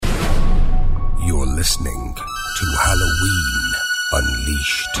listening to Halloween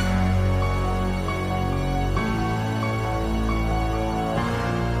Unleashed.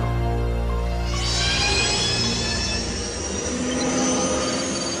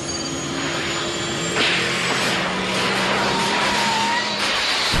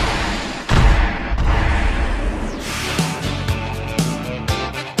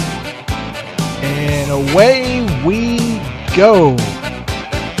 And away we go.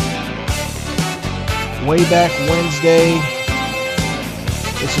 Way back Wednesday.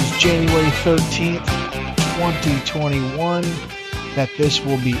 This is January 13th, 2021 that this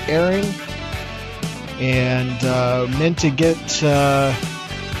will be airing. And meant to get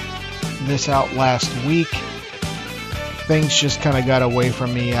this out last week. Things just kind of got away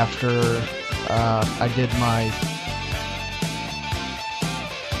from me after I did my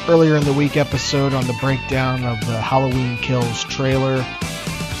earlier in the week episode on the breakdown of the Halloween Kills trailer.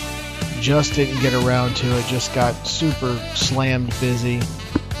 Just didn't get around to it. Just got super slammed busy.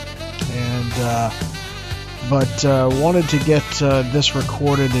 And but wanted to get this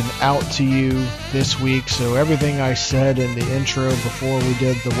recorded and out to you this week. So everything I said in the intro before we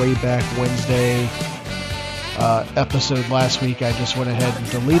did the Way Back Wednesday episode last week, I just went ahead and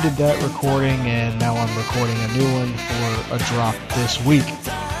deleted that recording, and now I'm recording a new one for a drop this week.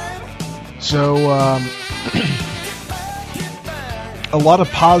 So, a lot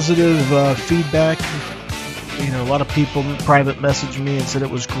of positive feedback. You know, a lot of people private messaged me and said it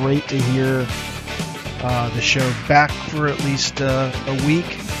was great to hear the show back for at least a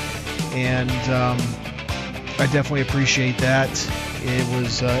week. And I definitely appreciate that.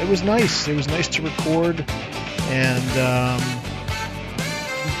 It was nice. It was nice to record and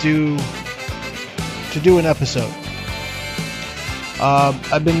do an episode.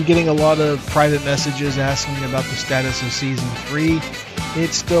 I've been getting a lot of private messages asking about the status of Season 3.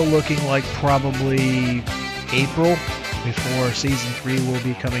 It's still looking like probably April before Season 3 will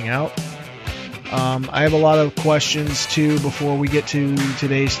be coming out. I have a lot of questions, too, before we get to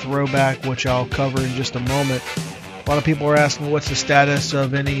today's throwback, which I'll cover in just a moment. A lot of people are asking what's the status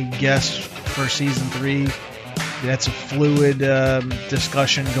of any guests for Season 3. That's a fluid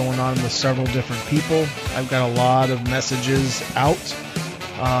discussion going on with several different people. I've got a lot of messages out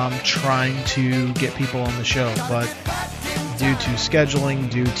trying to get people on the show, but due to scheduling,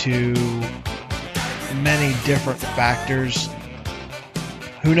 due to many different factors,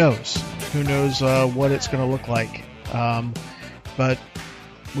 who knows? Who knows what it's going to look like? But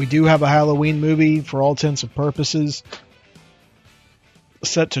we do have a Halloween movie for all intents and purposes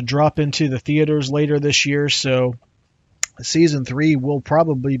set to drop into the theaters later this year, so Season 3 will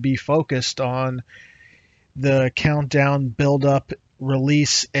probably be focused on the countdown, build-up,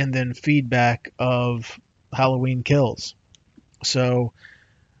 release, and then feedback of Halloween Kills. So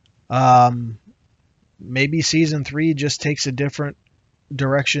maybe Season 3 just takes a different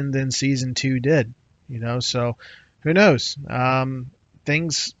direction than Season 2 did, you know, so who knows?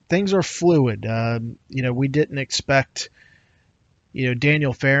 Things are fluid. We didn't expect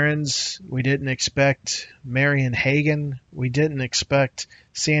Daniel Farrens. We didn't expect Marion Hagen. We didn't expect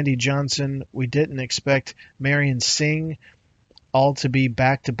Sandy Johnson. We didn't expect Marion Singh, all to be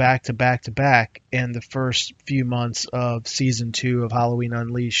back to back to back to back in the first few months of Season 2 of Halloween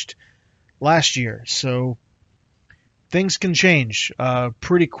Unleashed last year. So things can change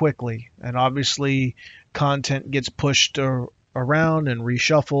pretty quickly. And obviously content gets pushed around and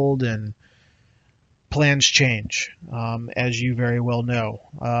reshuffled, and plans change, as you very well know.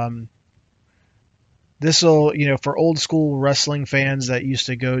 This will, for old school wrestling fans that used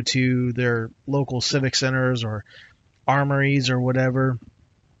to go to their local civic centers or armories or whatever,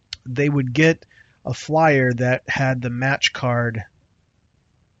 they would get a flyer that had the match card,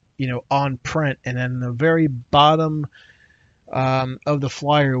 on print, and then the very bottom of the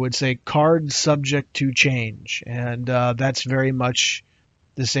flyer would say "card subject to change," and that's very much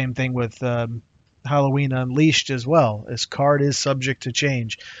the same thing with Halloween Unleashed as well. This card is subject to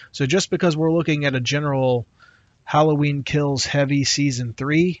change. So just because we're looking at a general Halloween Kills heavy Season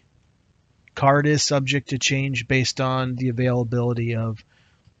 3, card is subject to change based on the availability of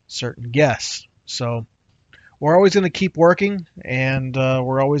certain guests. So we're always going to keep working, and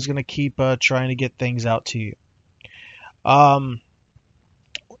we're always going to keep trying to get things out to you.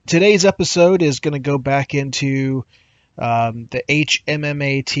 Today's episode is going to go back into the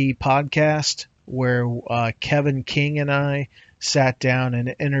HMMAT podcast, where Kevin King and I sat down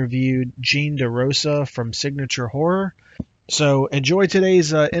and interviewed Gene DeRosa from Signature Horror. So enjoy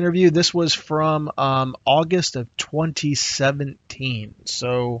today's interview. This was from August of 2017.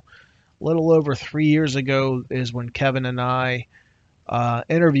 So a little over 3 years ago is when Kevin and I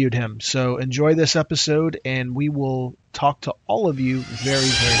interviewed him. So enjoy this episode, and we will talk to all of you very, very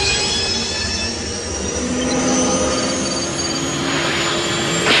soon.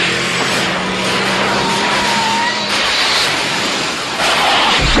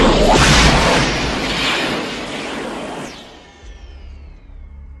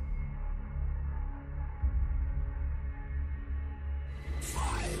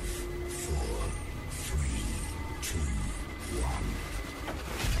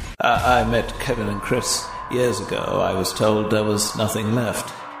 I met Kevin and Chris years ago. I was told there was nothing left.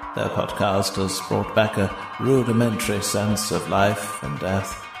 Their podcast has brought back a rudimentary sense of life and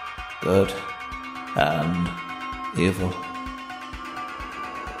death, good and evil.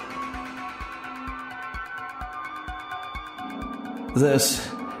 This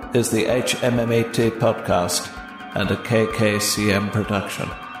is the HMMAT podcast and a KKCM production.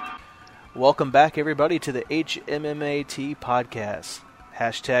 Welcome back, everybody, to the HMMAT podcast.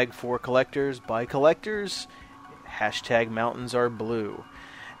 Hashtag for collectors, by collectors. Hashtag mountains are blue.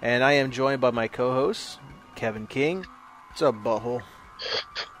 And I am joined by my co-host, Kevin King. What's up, butthole?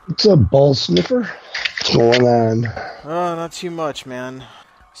 What's up, ball sniffer? What's going on? Oh, not too much, man.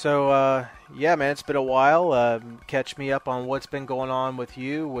 So, yeah, man, it's been a while. Catch me up on what's been going on with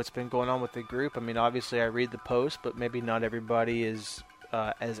you, what's been going on with the group. I mean, obviously I read the post, but maybe not everybody is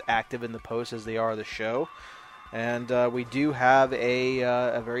as active in the post as they are the show. And we do have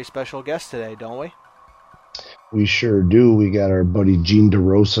a very special guest today, don't we? We sure do. We got our buddy Gene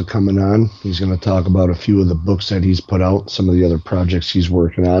DeRosa coming on. He's going to talk about a few of the books that he's put out, some of the other projects he's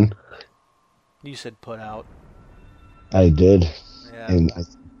working on. You said put out. I did. Yeah. And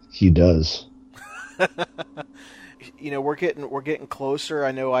he does. You know, we're getting closer.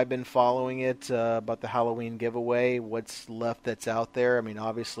 I know I've been following it about the Halloween giveaway, what's left that's out there. I mean,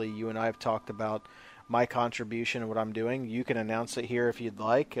 obviously you and I have talked about my contribution and what I'm doing. You can announce it here if you'd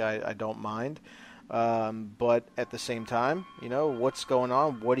like. I don't mind. But at the same time, you know, what's going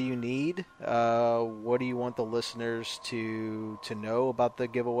on? What do you need? What do you want the listeners to know about the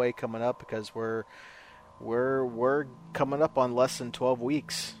giveaway coming up? Because we're coming up on less than 12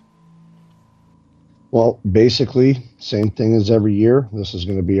 weeks. Well, basically, same thing as every year. This is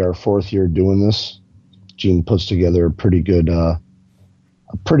going to be our 4th year doing this. Gene puts together a pretty good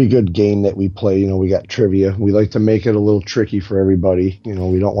game that we play. You know, we got trivia. We like to make it a little tricky for everybody. You know,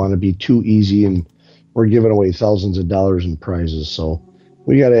 we don't want to be too easy, and we're giving away thousands of dollars in prizes. So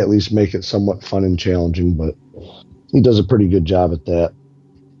we got to at least make it somewhat fun and challenging, but he does a pretty good job at that.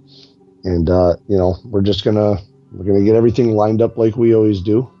 And, you know, we're going to get everything lined up like we always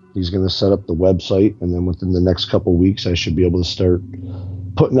do. He's going to set up the website, and then within the next couple of weeks, I should be able to start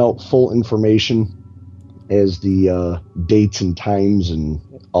putting out full information as the dates and times and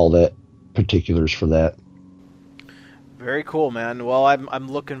all that particulars for that. Very cool, man. Well, I'm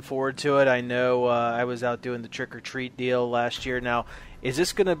looking forward to it. I know I was out doing the trick-or-treat deal last year. Now, is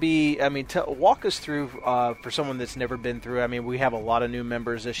this going to be, I mean, walk us through, for someone that's never been through, I mean, we have a lot of new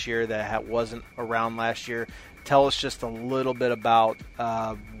members this year that wasn't around last year. Tell us just a little bit about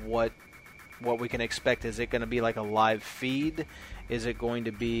what we can expect. Is it going to be like a live feed? Is it going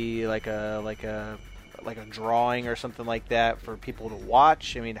to be like a drawing or something like that for people to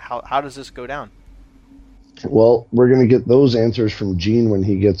watch? I mean, how does this go down? Well, we're going to get those answers from Gene when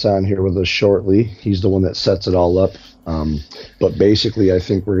he gets on here with us shortly. He's the one that sets it all up. But basically, I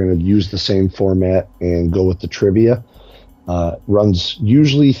think we're going to use the same format and go with the trivia. Runs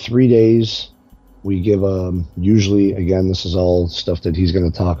usually 3 days. We give usually, again, this is all stuff that he's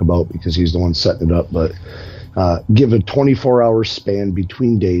going to talk about because he's the one setting it up, but give a 24-hour span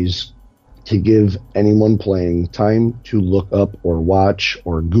between days to give anyone playing time to look up or watch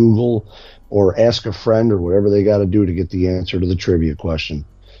or Google or ask a friend or whatever they got to do to get the answer to the trivia question.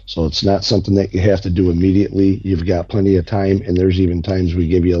 So it's not something that you have to do immediately. You've got plenty of time, and there's even times we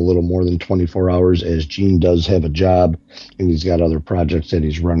give you a little more than 24 hours, as Gene does have a job, and he's got other projects that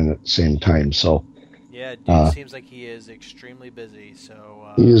he's running at the same time. So yeah, dude seems like he is extremely busy.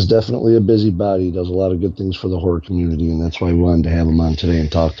 So he is definitely a busybody. He does a lot of good things for the horror community, and that's why we wanted to have him on today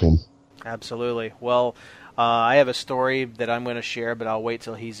and talk to him. Absolutely. Well, I have a story that I'm going to share, but I'll wait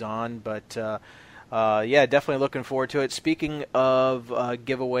till he's on. But yeah, definitely looking forward to it. Speaking of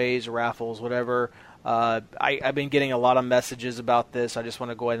giveaways, raffles, whatever, I've been getting a lot of messages about this. I just want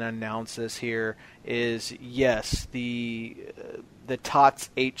to go ahead and announce this here. Is yes, the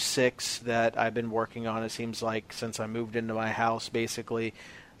TOTS H6 that I've been working on, it seems like, since I moved into my house, basically.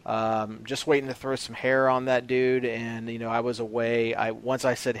 Just waiting to throw some hair on that dude, and you know, I was away. Once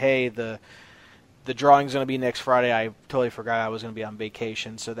I said, hey, the the drawing's going to be next Friday. I totally forgot I was going to be on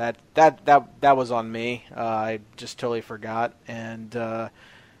vacation, so that was on me. I just totally forgot and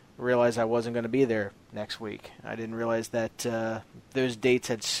realized I wasn't going to be there next week. I didn't realize that those dates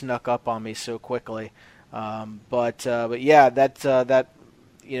had snuck up on me so quickly. But yeah, that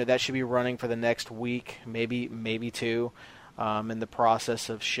should be running for the next week, maybe two. In the process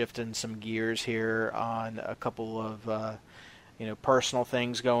of shifting some gears here on a couple of personal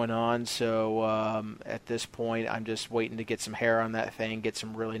things going on. So at this point, I'm just waiting to get some hair on that thing, get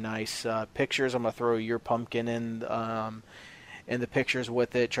some really nice pictures. I'm gonna throw your pumpkin in the pictures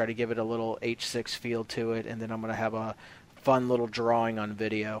with it, try to give it a little H6 feel to it, and then I'm gonna have a fun little drawing on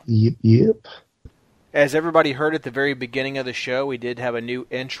video. Yep. As everybody heard at the very beginning of the show, we did have a new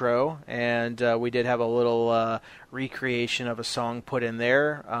intro, and we did have a little recreation of a song put in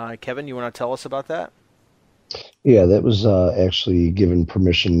there. Kevin, you want to tell us about that? Yeah, that was actually given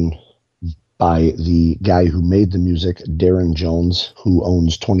permission by the guy who made the music, Darren Jones, who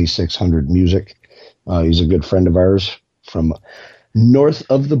owns 2600 Music. He's a good friend of ours from north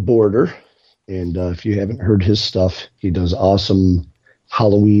of the border, and if you haven't heard his stuff, he does awesome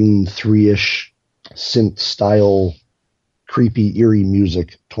Halloween 3-ish synth style, creepy, eerie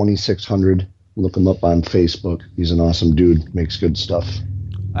music. 2600. Look him up on Facebook. He's an awesome dude. Makes good stuff.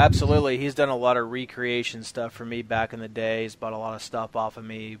 Absolutely. He's done a lot of recreation stuff for me back in the day. He's bought a lot of stuff off of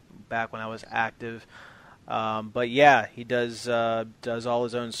me back when I was active. But yeah, he does all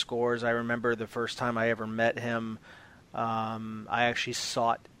his own scores. I remember the first time I ever met him, I actually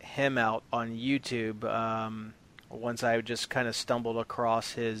sought him out on YouTube once I just kind of stumbled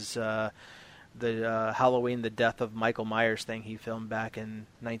across his the Halloween, the Death of Michael Myers thing he filmed back in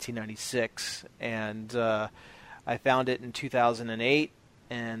 1996. And I found it in 2008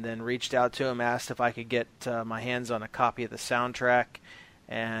 and then reached out to him, asked if I could get my hands on a copy of the soundtrack.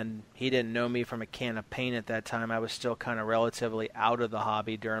 And he didn't know me from a can of paint at that time. I was still kind of relatively out of the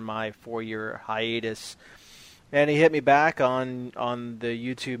hobby during my 4-year hiatus. And he hit me back on the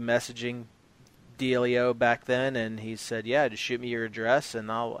YouTube messaging dealio back then, and he said, "Yeah, just shoot me your address,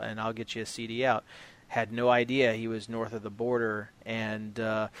 and I'll get you a CD out." Had no idea he was north of the border, and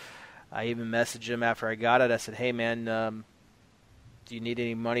I even messaged him after I got it. I said, "Hey, man, do you need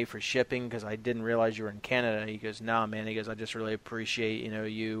any money for shipping? Because I didn't realize you were in Canada." He goes, "Nah, man." He goes, "I just really appreciate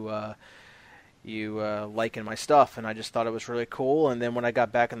you liking my stuff," and I just thought it was really cool. And then when I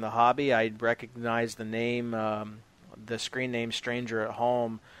got back in the hobby, I recognized the name, the screen name Stranger at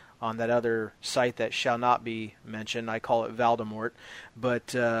Home, on that other site that shall not be mentioned. I call it Voldemort.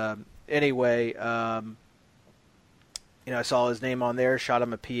 But anyway, I saw his name on there, shot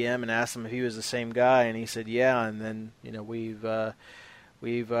him a PM, and asked him if he was the same guy, and he said, yeah. And then, we've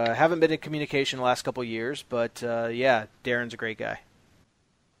haven't been in communication the last couple of years, but yeah, Darren's a great guy.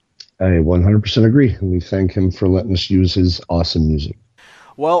 I 100% agree, and we thank him for letting us use his awesome music.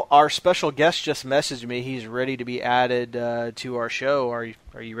 Well, our special guest just messaged me. He's ready to be added to our show. Are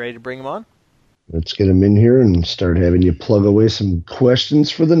you ready to bring him on? Let's get him in here and start having you plug away some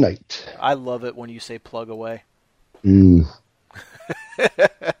questions for the night. I love it when you say plug away.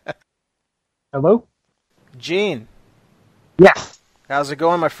 Hello? Gene. Yes. How's it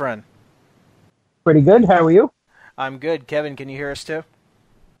going, my friend? Pretty good. How are you? I'm good. Kevin, can you hear us too?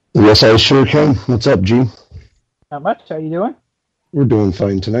 Yes, I sure can. What's up, Gene? Not much. How you doing? We're doing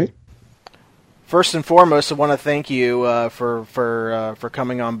fine tonight. First and foremost, I want to thank you for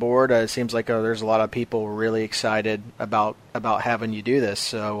coming on board. It seems like there's a lot of people really excited about having you do this.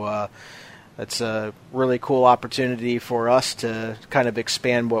 So it's a really cool opportunity for us to kind of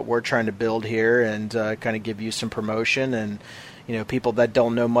expand what we're trying to build here and kind of give you some promotion. And people that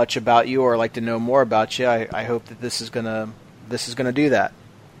don't know much about you or like to know more about you, I hope that this is gonna do that.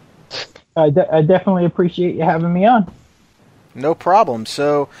 I definitely appreciate you having me on. No problem.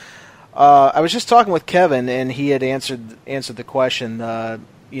 So I was just talking with Kevin, and he had answered the question.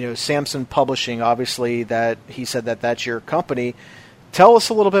 Samson Publishing, obviously, that he said that's your company. Tell us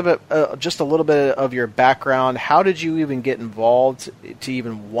a little bit about, just a little bit of your background. How did you even get involved to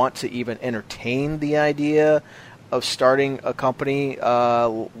even want to even entertain the idea of starting a company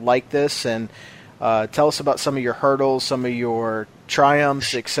like this? And tell us about some of your hurdles, some of your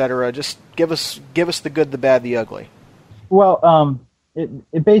triumphs, etc. Just give us the good, the bad, the ugly. Well,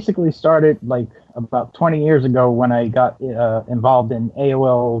 it basically started like about 20 years ago when I got involved in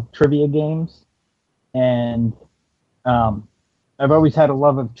AOL trivia games, and I've always had a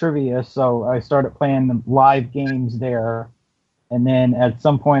love of trivia, so I started playing the live games there, and then at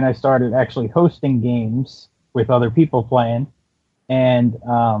some point I started actually hosting games with other people playing, and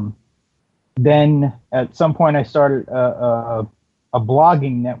then at some point I started a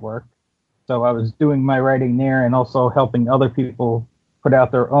blogging network. So I was doing my writing there and also helping other people put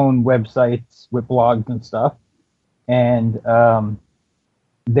out their own websites with blogs and stuff. And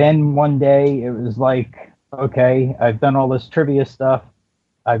then one day it was like, okay, I've done all this trivia stuff.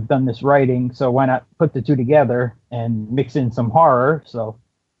 I've done this writing, so why not put the two together and mix in some horror? So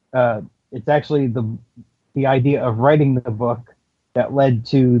it's actually the idea of writing the book that led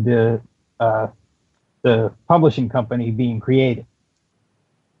to the publishing company being created.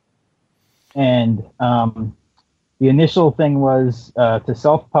 And the initial thing was to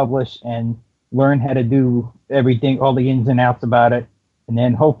self-publish and learn how to do everything, all the ins and outs about it, and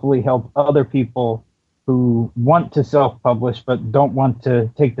then hopefully help other people who want to self-publish but don't want to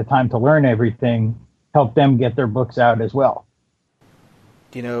take the time to learn everything, help them get their books out as well.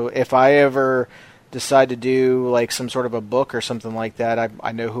 You know, if I ever decide to do like some sort of a book or something like that,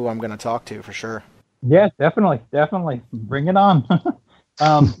 I know who I'm going to talk to for sure. Yeah, definitely. Bring it on.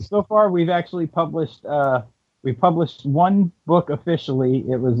 So far, we've actually published one book officially.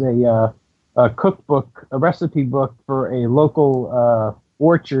 It was a cookbook, a recipe book for a local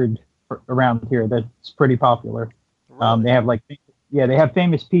orchard around here that's pretty popular. Really? They have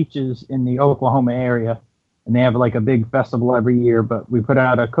famous peaches in the Oklahoma area, and they have like a big festival every year. But we put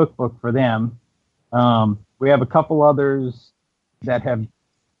out a cookbook for them. We have a couple others that have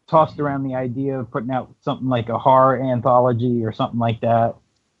tossed around the idea of putting out something like a horror anthology or something like that.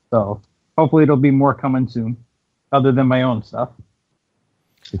 So hopefully it'll be more coming soon, other than my own stuff.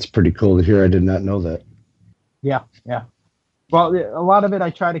 It's pretty cool to hear. I did not know that. Yeah. Well, a lot of it I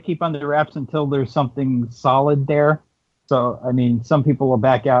try to keep under wraps until there's something solid there. So, I mean, some people will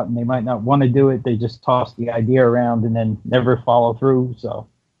back out and they might not want to do it. They just toss the idea around and then never follow through. So,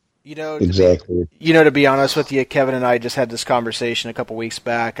 exactly. To be honest with you, Kevin and I just had this conversation a couple weeks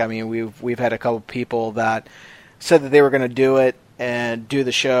back. I mean, we've had a couple people that said that they were going to do it and do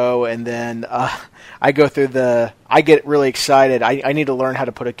the show, and then I get really excited. I need to learn how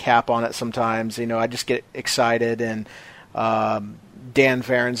to put a cap on it sometimes. I just get excited, and Dan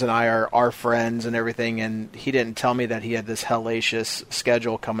Ferens and I are friends and everything, and he didn't tell me that he had this hellacious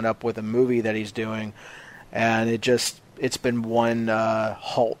schedule coming up with a movie that he's doing, and it's been one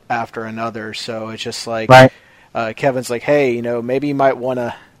halt after another. So it's just like, right. Kevin's like, hey, maybe you might want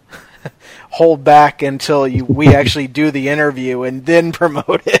to hold back until we actually do the interview and then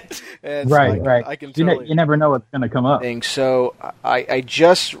promote it. Right. I can totally, you never know what's going to come up. So I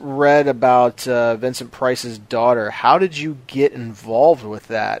just read about Vincent Price's daughter. How did you get involved with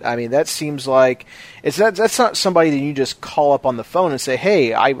that? I mean, that seems like that's not somebody that you just call up on the phone and say,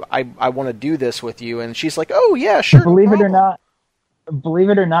 hey, I want to do this with you. And she's like, oh yeah, sure. Believe it or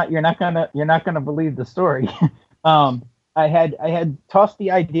not, you're not gonna believe the story. I had tossed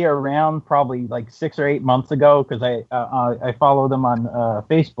the idea around probably like 6 or 8 months ago because I follow them on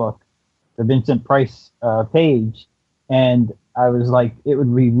Facebook, the Vincent Price page, and I was like, it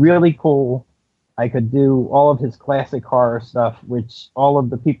would be really cool. I could do all of his classic horror stuff, which all of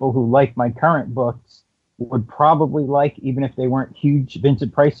the people who like my current books would probably like, even if they weren't huge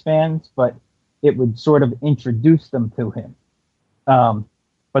Vincent Price fans, but it would sort of introduce them to him.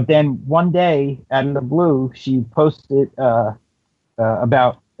 But then one day, out of the blue, she posted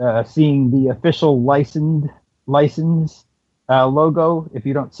about seeing the official license logo. If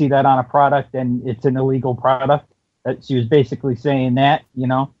you don't see that on a product, then it's an illegal product. She was basically saying that,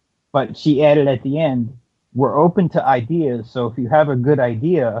 But she added at the end, we're open to ideas, so if you have a good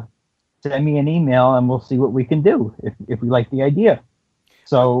idea, send me an email and we'll see what we can do if we like the idea.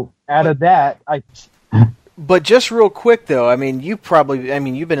 So out of that, But just real quick, though, I mean, you've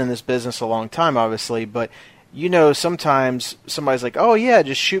been in this business a long time, obviously, but sometimes somebody's like, oh, yeah,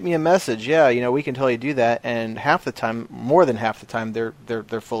 just shoot me a message. Yeah, we can totally do that. And half the time, more than half the time,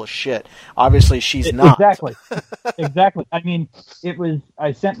 they're full of shit. Obviously, she's not. Exactly. I mean,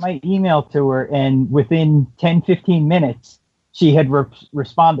 I sent my email to her, and within 10, 15 minutes, she had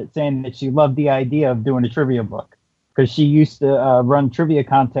responded saying that she loved the idea of doing a trivia book because she used to run trivia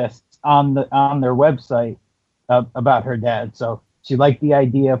contests on their website about her dad. So she liked the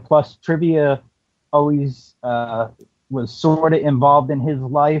idea. Plus, trivia always was sort of involved in his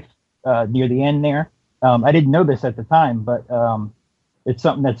life near the end there. I didn't know this at the time, but it's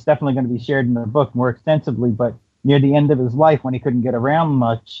something that's definitely going to be shared in the book more extensively. But near the end of his life, when he couldn't get around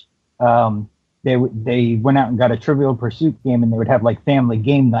much, they went out and got a Trivial Pursuit game, and they would have like family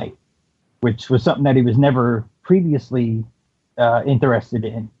game night, which was something that he was never previously interested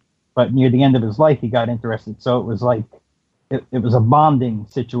in. But near the end of his life, he got interested. So it was like, it was a bonding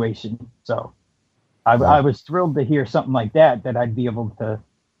situation. So I was thrilled to hear something like that I'd be able to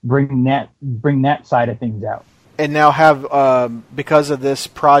bring that side of things out. And now because of this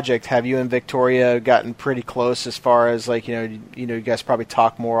project, have you and Victoria gotten pretty close as far as like, you guys probably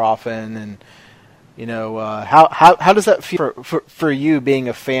talk more often, and how does that feel for you being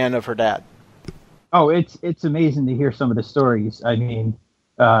a fan of her dad? Oh, it's amazing to hear some of the stories. I mean,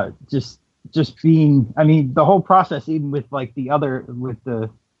 just being, I mean, the whole process, even with like interacting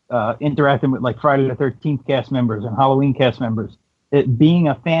with like Friday the 13th cast members and Halloween cast members, being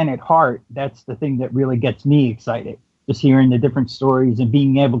a fan at heart, that's the thing that really gets me excited. Just hearing the different stories and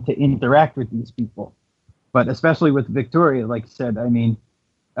being able to interact with these people. But especially with Victoria, like I said, I mean,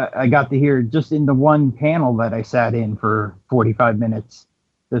 I got to hear just in the one panel that I sat in for 45 minutes,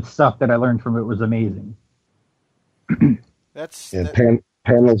 the stuff that I learned from it was amazing.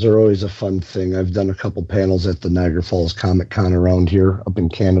 Panels are always a fun thing. I've done a couple panels at the Niagara Falls Comic Con around here up in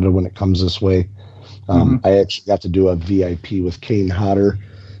Canada when it comes this way. I actually got to do a VIP with Kane Hodder,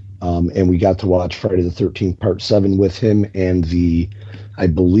 and we got to watch Friday the 13th Part 7 with him and I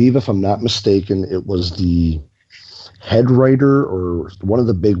believe, if I'm not mistaken, it was the head writer or one of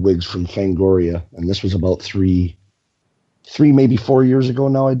the big wigs from Fangoria, and this was about three, maybe 4 years ago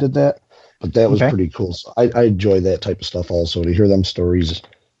now I did that, but that was pretty cool. So I enjoy that type of stuff also, to hear them stories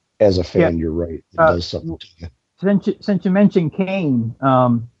as a fan. You're right. It does something to you. Since you mentioned Kane,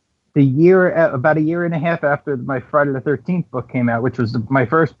 about a year and a half after my Friday the 13th book came out, which was my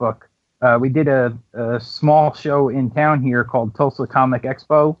first book, we did a small show in town here called Tulsa Comic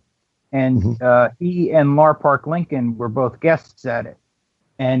Expo, and he and Lar Park Lincoln were both guests at it.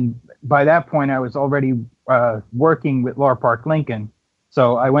 And by that point, I was already working with Lar Park Lincoln,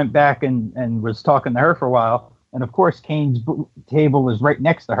 so I went back and was talking to her for a while. And of course, Kane's table was right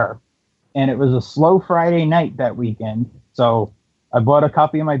next to her, and it was a slow Friday night that weekend, so I bought a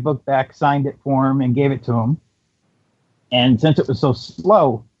copy of my book back, signed it for him, and gave it to him. And since it was so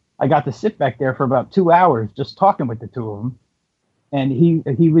slow, I got to sit back there for about 2 hours just talking with the two of them. And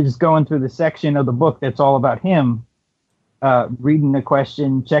he was going through the section of the book that's all about him, reading the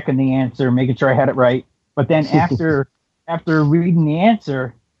question, checking the answer, making sure I had it right. But then after reading the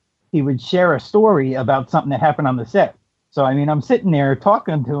answer, he would share a story about something that happened on the set. So, I mean, I'm sitting there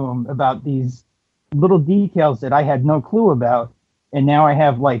talking to him about these little details that I had no clue about. And now I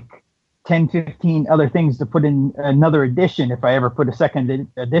have like 10, 15 other things to put in another edition if I ever put a second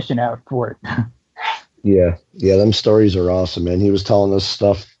edition out for it. Yeah, them stories are awesome, man. He was telling us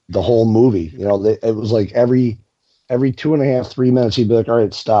stuff the whole movie. It was like every 2.5, 3 minutes, he'd be like, all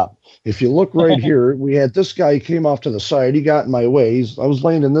right, stop. If you look right here, we had this guy came off to the side. He got in my way. I was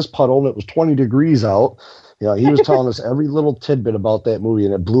laying in this puddle, and it was 20 degrees out. He was telling us every little tidbit about that movie,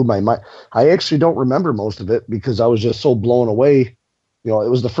 and it blew my mind. I actually don't remember most of it because I was just so blown away. It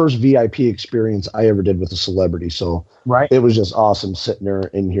was the first VIP experience I ever did with a celebrity. So It was just awesome sitting there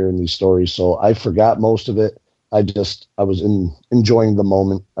and hearing these stories. So I forgot most of it. I was enjoying the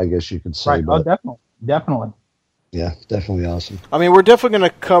moment, I guess you could say. Right. But, definitely. Yeah, definitely awesome. I mean, we're definitely going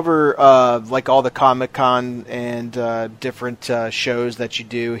to cover like all the Comic-Con and different shows that you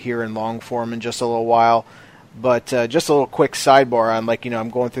do here in long form in just a little while. But just a little quick sidebar on, like, I'm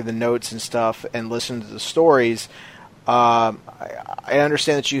going through the notes and stuff and listening to the stories. I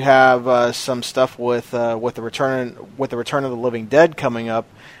understand that you have some stuff with the Return of the Living Dead coming up,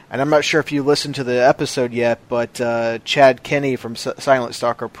 and I'm not sure if you listened to the episode yet, but Chad Kenny from Silent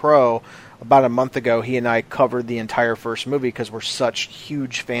Stalker Pro, about a month ago, he and I covered the entire first movie because we're such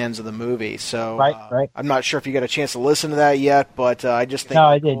huge fans of the movie. So right. I'm not sure if you got a chance to listen to that yet, but I just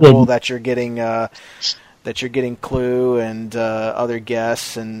think it's cool that you're getting Clue and other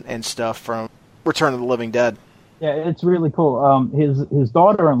guests and stuff from Return of the Living Dead. Yeah, it's really cool. His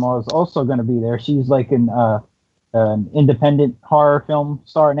daughter-in-law is also going to be there. She's like an independent horror film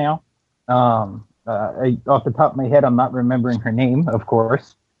star now. Off the top of my head, I'm not remembering her name, of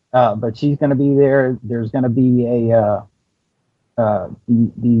course. But she's going to be there. There's going to be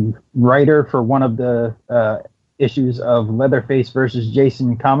the writer for one of the issues of Leatherface versus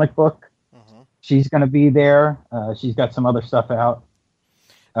Jason comic book. Mm-hmm. She's going to be there. She's got some other stuff out.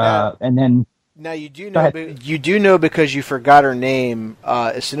 And then. Now you do know because you forgot her name.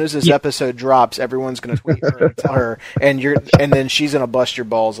 As soon as this episode drops, everyone's going to tweet her and tell her, and then she's going to bust your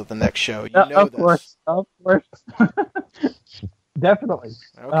balls at the next show. You know of course. Definitely.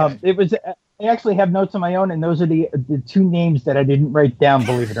 Okay. I actually have notes of my own, and those are the two names that I didn't write down,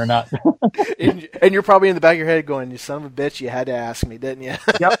 believe it or not. and you're probably in the back of your head going, "You son of a bitch! You had to ask me, didn't you?"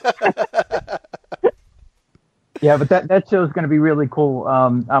 Yep. Yeah, but that show is going to be really cool.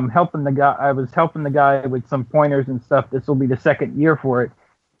 I'm helping the guy. I was helping the guy with some pointers and stuff. This will be the second year for it,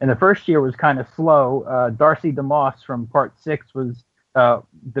 and the first year was kind of slow. Darcy DeMoss from Part 6 was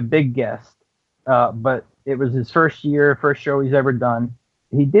the big guest, but it was his first show he's ever done.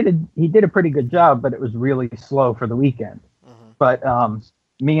 He did a pretty good job, but it was really slow for the weekend. Mm-hmm. But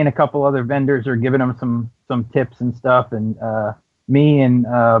me and a couple other vendors are giving him some tips and stuff, and me and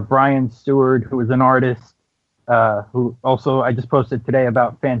Brian Stewart, who is an artist, who also I just posted today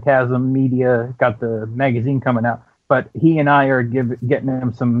about Phantasm Media, got the magazine coming out. But he and I are getting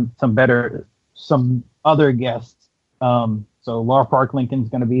him some other guests. So Laura Park Lincoln's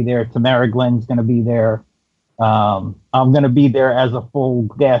going to be there. Tamara Glenn's going to be there. I'm going to be there as a full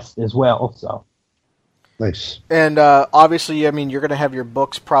guest as well. So nice. And obviously, I mean, you're going to have your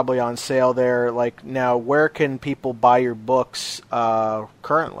books probably on sale there. Like now, where can people buy your books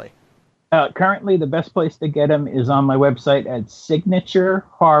currently? Currently, the best place to get them is on my website at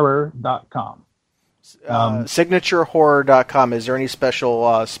signaturehorror.com. Signaturehorror.com. Is there any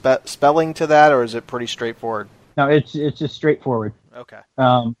special spelling to that, or is it pretty straightforward? No, it's just straightforward. Okay.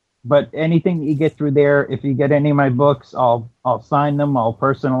 But anything you get through there, if you get any of my books, I'll sign them, I'll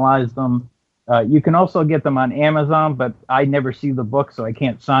personalize them. You can also get them on Amazon, but I never see the book, so I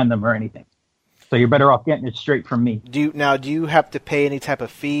can't sign them or anything. So you're better off getting it straight from me. Do you have to pay any type of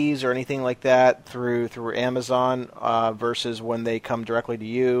fees or anything like that through Amazon versus when they come directly to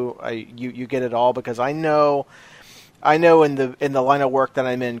you? You get it all, because I know in the line of work that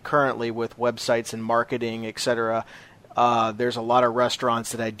I'm in currently with websites and marketing, etc. There's a lot of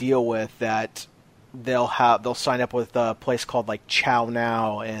restaurants that I deal with that they'll sign up with a place called like Chow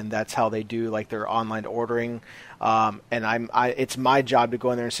Now, and that's how they do like their online ordering. And it's my job to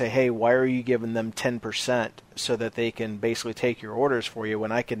go in there and say, hey, why are you giving them 10% so that they can basically take your orders for you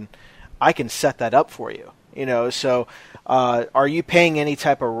when I can set that up for you, you know? So, are you paying any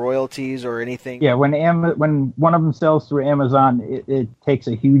type of royalties or anything? Yeah. When one of them sells through Amazon, it takes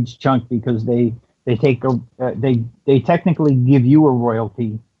a huge chunk because they take they technically give you a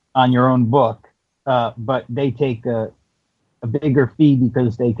royalty on your own book, but they take a bigger fee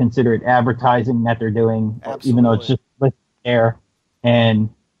because they consider it advertising that they're doing. Absolutely. Even though it's just there. And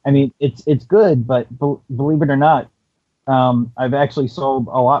I mean, it's good, but believe it or not, I've actually sold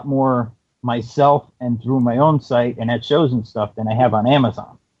a lot more myself and through my own site and at shows and stuff than I have on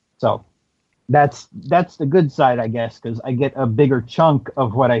Amazon. So that's the good side, I guess, because I get a bigger chunk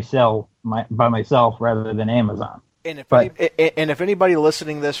of what I sell by myself rather than Amazon. And if anybody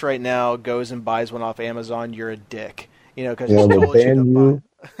listening to this right now goes and buys one off Amazon, you're a dick. You know, because I will ban you.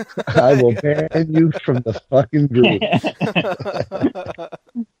 I will ban you from the fucking group.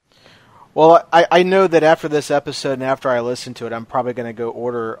 Well, I know that after this episode and after I listen to it, I'm probably going to go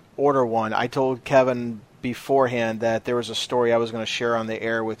order one. I told Kevin beforehand that there was a story I was going to share on the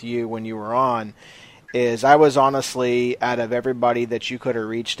air with you when you were on. Is I was honestly, out of everybody that you could have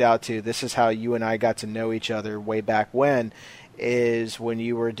reached out to, this is how you and I got to know each other way back when, is when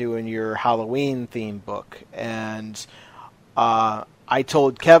you were doing your Halloween theme book. And I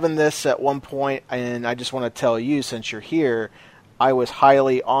told Kevin this at one point, and I just want to tell you, since you're here, I was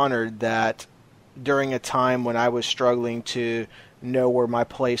highly honored that during a time when I was struggling to know where my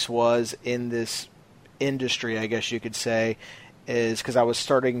place was in this industry, I guess you could say, is because I was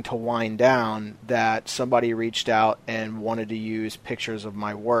starting to wind down, that somebody reached out and wanted to use pictures of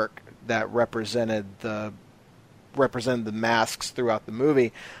my work that represented the masks throughout the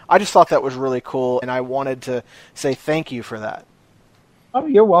movie. I just thought that was really cool, and I wanted to say thank you for that. Oh,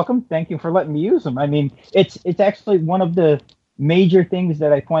 you're welcome. Thank you for letting me use them. I mean, it's actually one of the major things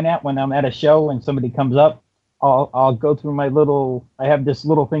that I point out when I'm at a show and somebody comes up. I'll go through I have this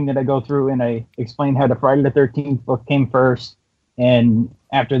little thing that I go through, and I explain how the Friday the 13th book came first. And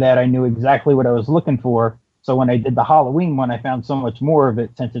after that, I knew exactly what I was looking for. So when I did the Halloween one, I found so much more of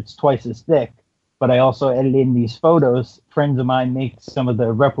it since it's twice as thick. But I also edited in these photos. Friends of mine make some of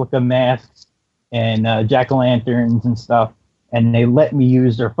the replica masks and jack-o'-lanterns and stuff, and they let me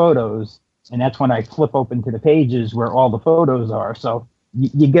use their photos. And that's when I flip open to the pages where all the photos are. So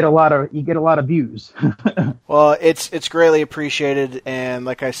you get a lot of views. Well, it's greatly appreciated, and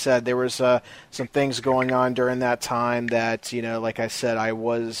like I said, there was some things going on during that time that, you know, like I said, I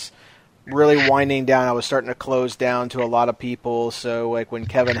was really winding down. I was starting to close down to a lot of people. So like when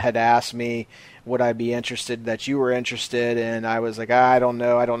Kevin had asked me, would I be interested, that you were interested, and I was like, I don't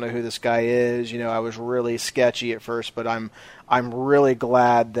know who this guy is. You know, I was really sketchy at first, but I'm really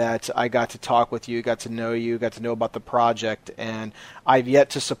glad that I got to talk with you, got to know about the project, and I've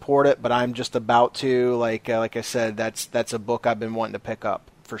yet to support it, but I'm just about to. Like I said, that's a book I've been wanting to pick up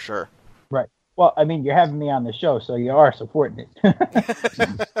for sure. Right. Well, I mean, you're having me on the show, so you are supporting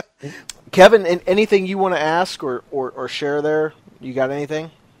it. Kevin, anything you want to ask or share there? You got anything?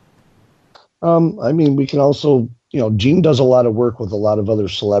 I mean, we can also Gene does a lot of work with a lot of other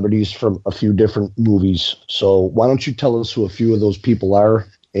celebrities from a few different movies. So why don't you tell us who a few of those people are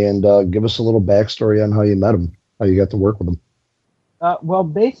and give us a little backstory on how you met them, how you got to work with them. Well,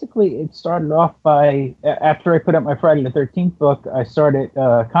 basically, it started off by, after I put up my Friday the 13th book, I started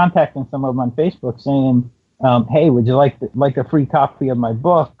contacting some of them on Facebook saying, hey, would you like a free copy of my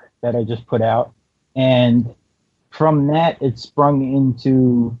book that I just put out? And from that, it sprung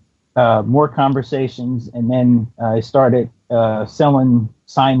into more conversations, and then I started selling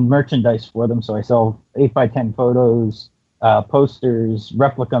signed merchandise for them. So I sell 8x10 photos, posters,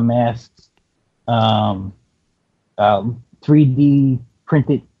 replica masks, 3D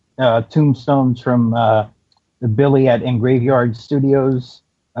printed tombstones from the Billy at Engraveyard Studios.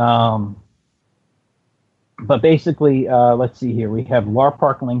 But basically, let's see here. We have Lar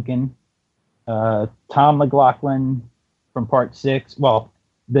Park Lincoln, Tom McLaughlin from Part 6. Well,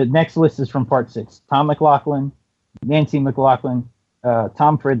 the next list is from Part 6. Tom McLaughlin, Nancy McLaughlin,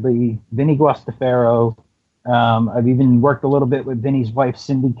 Tom Fridley, Vinny Guastafaro. I've even worked a little bit with Vinny's wife,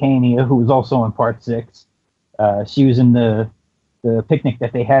 Cindy Cania, who was also in Part 6. She was in the picnic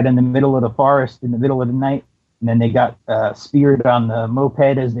that they had in the middle of the forest in the middle of the night, and then they got speared on the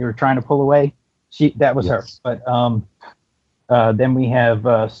moped as they were trying to pull away. That was her. But then we have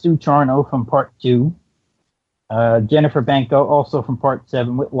Stu Charno from Part 2, Jennifer Banco also from Part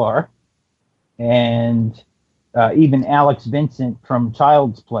 7 with Lar, and even Alex Vincent from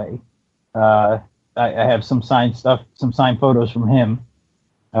Child's Play. I have some signed stuff, some signed photos from him.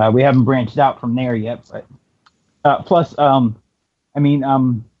 We haven't branched out from there yet, but plus, when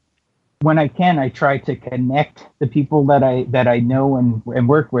I can, I try to connect the people that I know and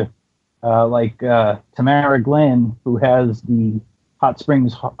work with, like Tamara Glenn, who has the Hot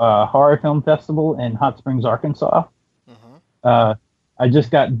Springs Horror Film Festival in Hot Springs, Arkansas. Mm-hmm. I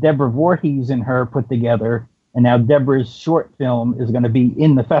just got Deborah Voorhees and her put together, and now Deborah's short film is going to be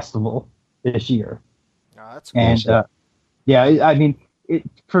in the festival this year. Oh, that's cool. And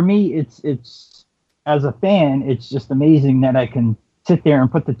for me, it's as a fan, it's just amazing that I can sit there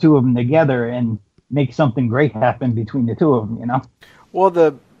and put the two of them together and make something great happen between the two of them. Well,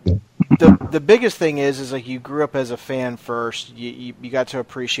 the biggest thing is like you grew up as a fan first. You got to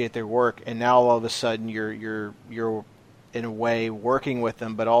appreciate their work, and now all of a sudden you're in a way working with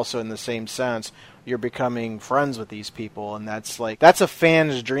them, but also in the same sense you're becoming friends with these people, and that's a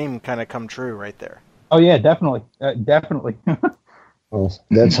fan's dream kind of come true right there. Oh yeah, definitely. Well,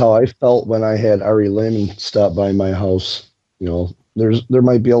 that's how I felt when I had Ari Lehman stop by my house. There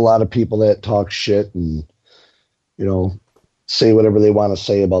might be a lot of people that talk shit and, say whatever they want to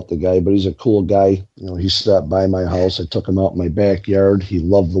say about the guy, but he's a cool guy. He stopped by my house. I took him out in my backyard. He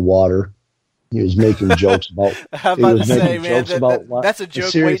loved the water. He was making jokes about. I'm about to say, man, that's a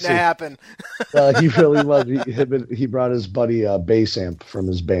joke waiting to happen. He really was. He brought his buddy bass amp from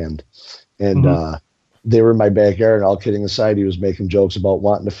his band, and they were in my backyard. And all kidding aside, he was making jokes about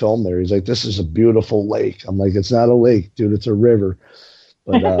wanting to film there. He's like, "This is a beautiful lake." I'm like, "It's not a lake, dude. It's a river."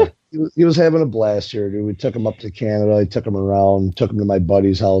 But he was having a blast here, dude. We took him up to Canada. I took him around, took him to my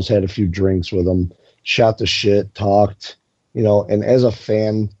buddy's house, had a few drinks with him, shot the shit, talked, and as a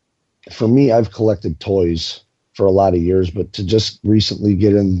fan, for me, I've collected toys for a lot of years, but to just recently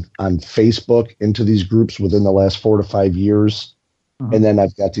get in on Facebook into these groups within the last 4 to 5 years, and then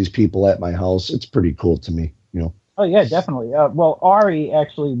I've got these people at my house, it's pretty cool to me, Oh yeah, definitely. Well, Ari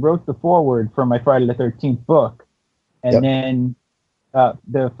actually wrote the foreword for my Friday the 13th book, and then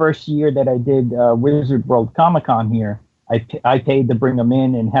the first year that I did Wizard World Comic Con here, I paid to bring him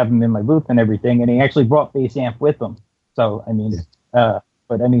in and have him in my booth and everything, and he actually brought Bass Amp with him. So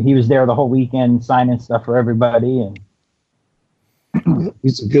he was there the whole weekend signing stuff for everybody, and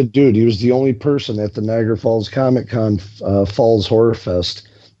he's a good dude. He was the only person at the Niagara Falls Comic Con Falls Horror Fest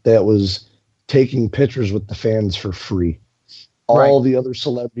that was taking pictures with the fans for free. All the other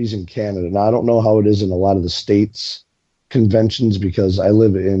celebrities in Canada. Now, I don't know how it is in a lot of the states conventions because I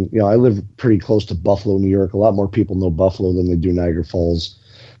live pretty close to Buffalo, New York. A lot more people know Buffalo than they do Niagara Falls.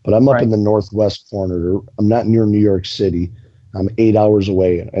 But I'm up in the northwest corner. I'm not near New York City. I'm 8 hours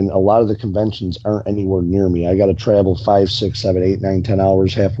away, and a lot of the conventions aren't anywhere near me. I got to travel 5, 6, 7, 8, 9, 10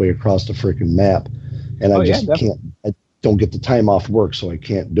 hours halfway across the freaking map, and I just can't. I don't get the time off work, so I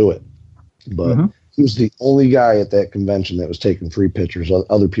can't do it. But he was the only guy at that convention that was taking free pictures.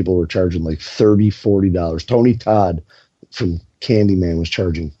 Other people were charging like $30, $40. Tony Todd from Candyman was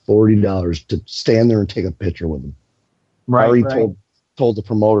charging $40 to stand there and take a picture with him. Ari told the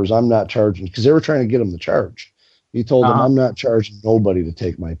promoters, "I'm not charging," because they were trying to get him to charge. He told them, "I'm not charging nobody to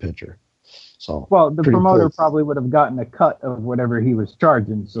take my picture." So, well, the promoter probably would have gotten a cut of whatever he was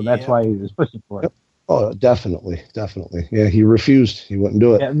charging, so that's why he was pushing for it. Oh, definitely. Yeah, he refused. He wouldn't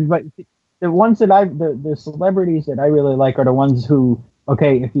do it. Yeah, but the ones that the celebrities that I really like are the ones who,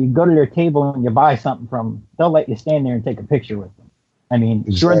 okay, if you go to their table and you buy something from them, they'll let you stand there and take a picture with them. I mean,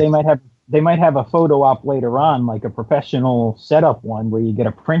 sure, they might have a photo op later on, like a professional setup one where you get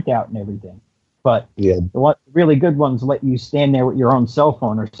a printout and everything. But Yeah. the really good ones let you stand there with your own cell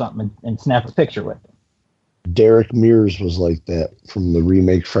phone or something and snap a picture with them. Derek Mears was like that from the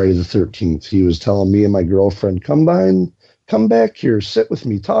remake Friday the 13th. He was telling me and my girlfriend, come back here, sit with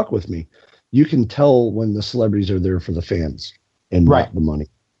me, talk with me. You can tell when the celebrities are there for the fans and not the money.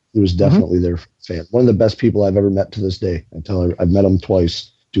 He was definitely there for the fans. One of the best people I've ever met to this day. I've met him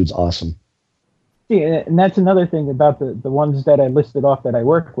twice. Dude's awesome. Yeah, and that's another thing about the ones that I listed off that I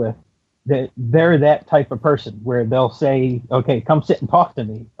work with. That they're that type of person where they'll say, okay, come sit and talk to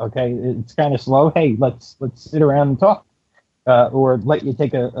me. Okay, it's kind of slow. Hey, let's sit around and talk, or let you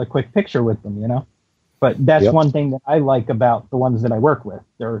take a quick picture with them, you know. But that's one thing that I like about the ones that I work with.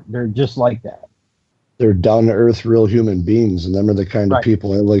 They're just like that. They're down to earth, real human beings, and them are the kind of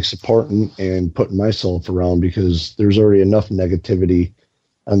people I like supporting and putting myself around, because there's already enough negativity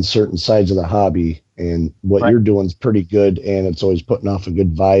on certain sides of the hobby, and what you're doing is pretty good, and it's always putting off a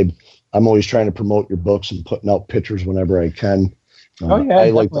good vibe. I'm always trying to promote your books and putting out pictures whenever I can. I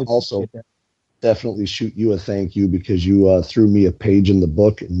like to also definitely shoot you a thank you, because you threw me a page in the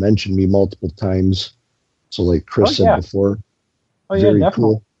book and mentioned me multiple times. So like Chris said before, very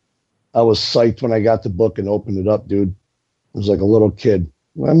cool. I was psyched when I got the book and opened it up, dude. I was like a little kid.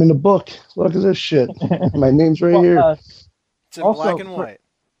 Well, I'm in the book. Look at this shit. My name's right here. It's in black and white.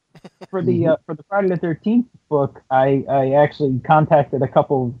 For the Friday the 13th book, I actually contacted a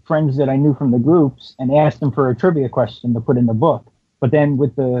couple of friends that I knew from the groups and asked them for a trivia question to put in the book. But then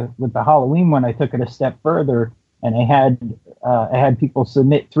with the Halloween one, I took it a step further, and I had people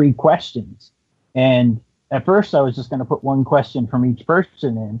submit 3 questions. And at first, I was just going to put 1 question from each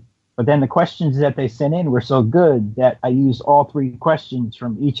person in. But then the questions that they sent in were so good that I used all 3 questions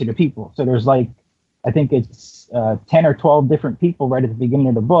from each of the people. So there's I think it's 10 or 12 different people right at the beginning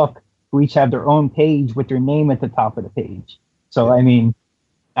of the book who each have their own page with their name at the top of the page. So, I mean,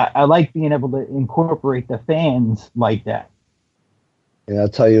 I like being able to incorporate the fans like that. And I'll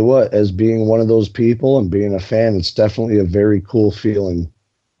tell you what, as being one of those people and being a fan, it's definitely a very cool feeling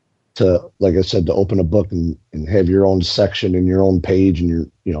to, like I said, to open a book and have your own section and your own page,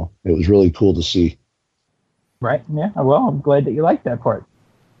 and it was really cool to see. Right. Yeah. Well, I'm glad that you like that part.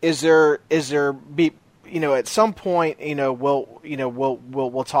 Is there at some point,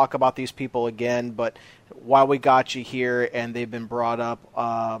 we'll talk about these people again, but while we got you here and they've been brought up,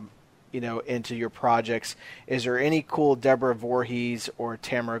 into your projects, is there any cool Deborah Voorhees or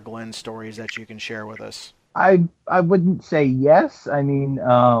Tamara Glenn stories that you can share with us? I wouldn't say yes. I mean,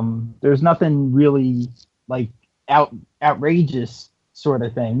 there's nothing really like outrageous sort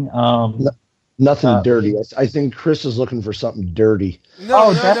of thing. Nothing dirty. I think Chris is looking for something dirty.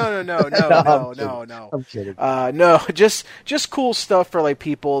 No. I'm kidding. No, just cool stuff for like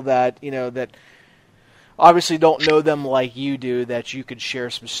people that that obviously don't know them like you do. That you could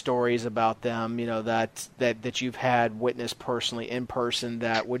share some stories about them. That you've had witnessed personally in person.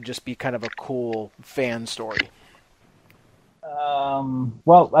 That would just be kind of a cool fan story.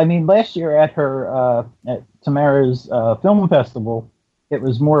 Well, I mean, last year at Tamara's film festival, it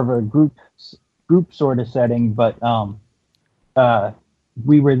was more of a group sort of setting, but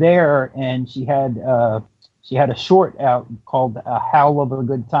we were there, and she had a short out called "A Howl of a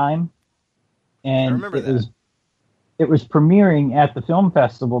Good Time," and I remember that. It was premiering at the film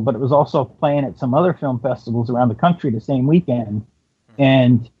festival, but it was also playing at some other film festivals around the country the same weekend.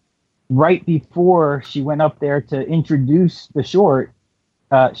 And right before she went up there to introduce the short,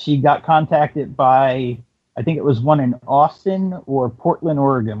 she got contacted by, I think it was one in Austin or Portland,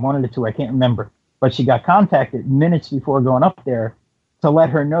 Oregon, one of the two, I can't remember. But she got contacted minutes before going up there to let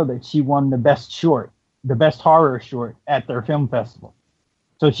her know that she won the best horror short at their film festival.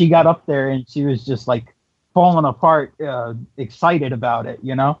 So she got up there and she was just like falling apart, excited about it,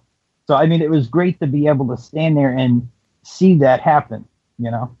 So, I mean, it was great to be able to stand there and see that happen,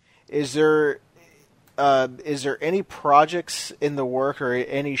 Is there any projects in the work or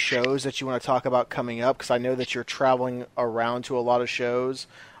any shows that you want to talk about coming up? Because I know that you're traveling around to a lot of shows.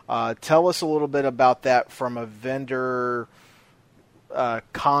 Tell us a little bit about that from a vendor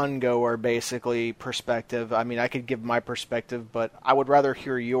con-goer, basically, perspective. I mean, I could give my perspective, but I would rather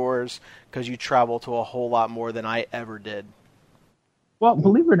hear yours because you travel to a whole lot more than I ever did. Well,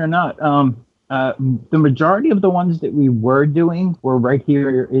 believe it or not, the majority of the ones that we were doing were right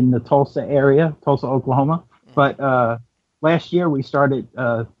here in the Tulsa area, Tulsa, Oklahoma. But last year we started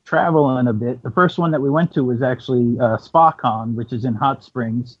traveling a bit. The first one that we went to was actually SpaCon, which is in Hot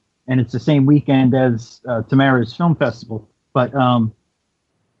Springs, and it's the same weekend as Tamara's Film Festival. But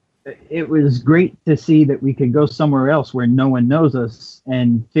it was great to see that we could go somewhere else where no one knows us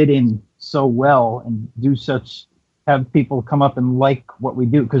and fit in so well and have people come up and like what we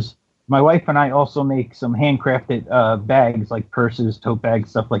do. Because my wife and I also make some handcrafted bags, like purses, tote bags,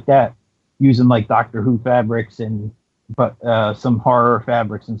 stuff like that, using like Doctor Who fabrics and some horror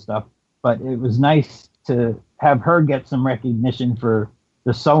fabrics and stuff. But it was nice to have her get some recognition for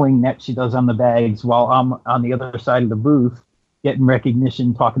the sewing that she does on the bags while I'm on the other side of the booth getting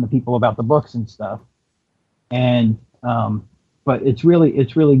recognition, talking to people about the books and stuff. And but it's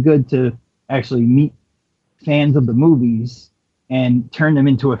really good to actually meet fans of the movies and turn them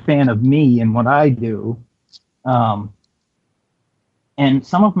into a fan of me and what I do. And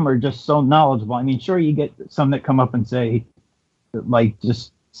some of them are just so knowledgeable. I mean, sure, you get some that come up and say,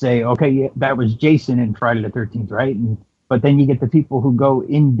 okay, yeah, that was Jason in Friday the 13th, right? But then you get the people who go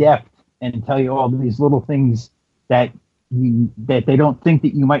in depth and tell you all these little things that they don't think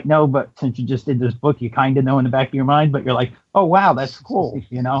that you might know, but since you just did this book, you kind of know in the back of your mind, but you're like, oh, wow, that's cool,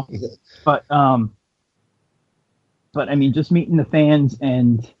 you know? But I mean, just meeting the fans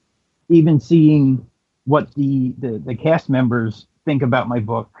and even seeing what the cast members think about my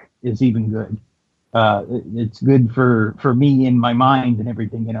book is even good. It's good for me in my mind and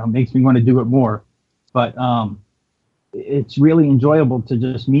everything, you know, it makes me want to do it more. But it's really enjoyable to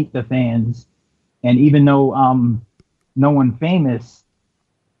just meet the fans. And even though no one famous,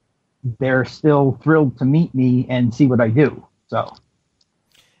 they're still thrilled to meet me and see what I do. So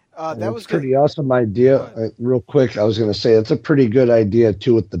that was pretty awesome idea. Real quick, I was going to say it's a pretty good idea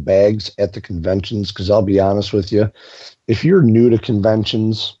too with the bags at the conventions, because I'll be honest with you, if you're new to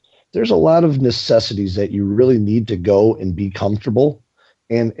conventions, there's a lot of necessities that you really need to go and be comfortable,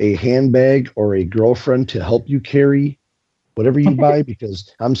 and a handbag or a girlfriend to help you carry whatever you buy,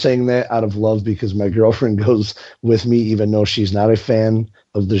 because I'm saying that out of love, because my girlfriend goes with me, even though she's not a fan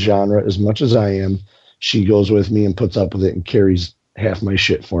of the genre as much as I am. She goes with me and puts up with it and carries half my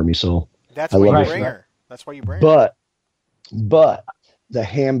shit for me. So that's why you bring her. That's why you bring her. But the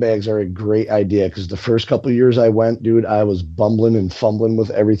handbags are a great idea, because the first couple of years I went, dude, I was bumbling and fumbling with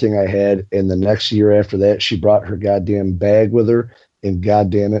everything I had. And the next year after that, she brought her goddamn bag with her. And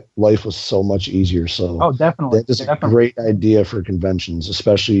goddamn it, life was so much easier. So definitely, that is a great idea for conventions,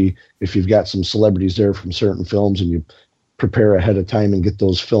 especially if you've got some celebrities there from certain films and you prepare ahead of time and get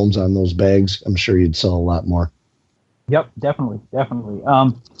those films on those bags. I'm sure you'd sell a lot more. Yep, definitely.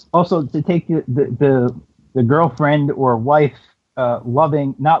 Also, to take the girlfriend or wife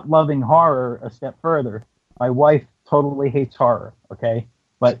not loving horror a step further, my wife totally hates horror. Okay,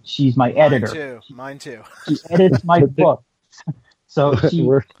 but she's my editor. Mine too. She edits my book. So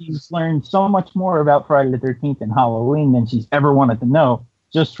she's learned so much more about Friday the 13th and Halloween than she's ever wanted to know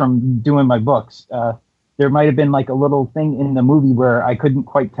just from doing my books. There might have been like a little thing in the movie where I couldn't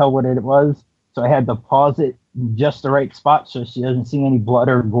quite tell what it was, so I had to pause it in just the right spot so she doesn't see any blood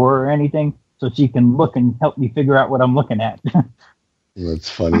or gore or anything, so she can look and help me figure out what I'm looking at. That's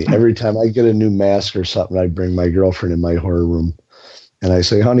funny. Every time I get a new mask or something, I bring my girlfriend in my horror room, and I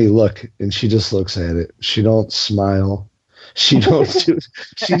say, honey, look, and she just looks at it. She don't smile. She just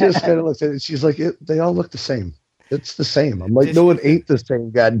kind of looks at it. She's like, they all look the same. It's the same. I'm like, no, it ain't the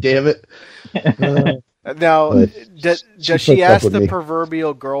same. God damn it. Now, does she ask the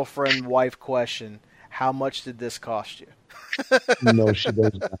proverbial girlfriend wife question? How much did this cost you? No, she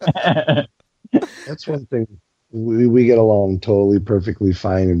doesn't. That's one thing. We get along totally perfectly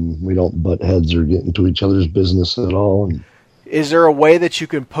fine, and we don't butt heads or get into each other's business at all. And is there a way that you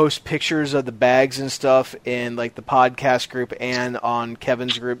can post pictures of the bags and stuff in like the podcast group and on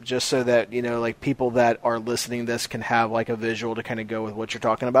Kevin's group, just so that, you know, like people that are listening to this can have like a visual to kind of go with what you're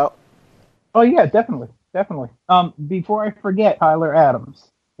talking about? Oh yeah, definitely. Before I forget, Tyler Adams,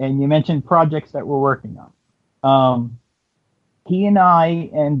 and you mentioned projects that we're working on. He and I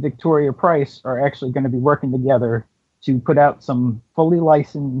and Victoria Price are actually going to be working together to put out some fully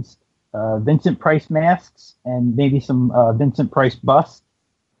licensed Vincent Price masks and maybe some Vincent Price busts.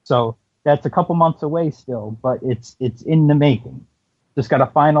 So that's a couple months away still, but it's in the making. Just got to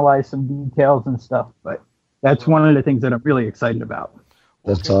finalize some details and stuff, but that's one of the things that I'm really excited about.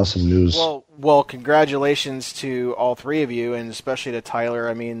 That's awesome news. Well, congratulations to all three of you, and especially to Tyler.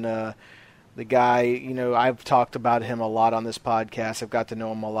 I mean, the guy, you know, I've talked about him a lot on this podcast. I've got to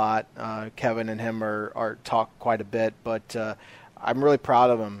know him a lot. Kevin and him are talk quite a bit, but I'm really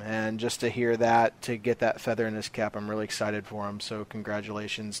proud of him, and just to hear that, to get that feather in his cap, I'm really excited for him. So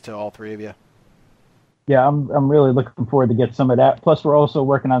congratulations to all three of you. Yeah, I'm really looking forward to get some of that. Plus, we're also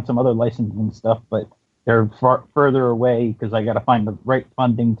working on some other licensing stuff, but they're further away because I got to find the right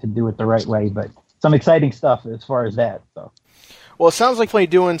funding to do it the right way. But some exciting stuff as far as that. So. Well, it sounds like you're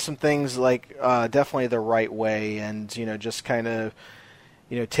doing some things like definitely the right way, and just kind of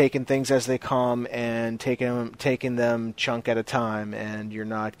taking things as they come and taking them chunk at a time, and you're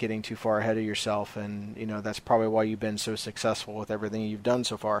not getting too far ahead of yourself, and that's probably why you've been so successful with everything you've done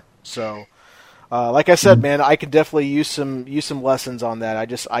so far. So. Like I said, man, I could definitely use some lessons on that.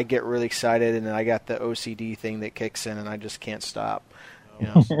 I get really excited, and then I got the OCD thing that kicks in, and I just can't stop.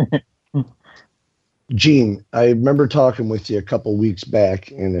 Gene, I remember talking with you a couple weeks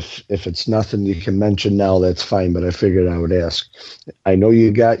back, and if it's nothing you can mention now, that's fine, but I figured I would ask. I know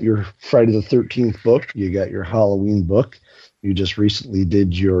you got your Friday the 13th book. You got your Halloween book. You just recently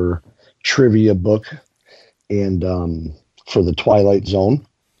did your trivia book and for the Twilight Zone.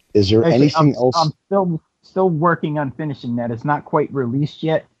 Is there anything else? I'm still working on finishing that. It's not quite released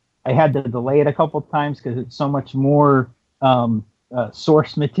yet. I had to delay it a couple of times because it's so much more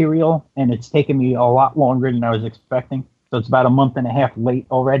source material, and it's taken me a lot longer than I was expecting. So it's about a month and a half late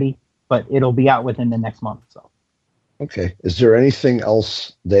already, but it'll be out within the next month. So. Okay. Is there anything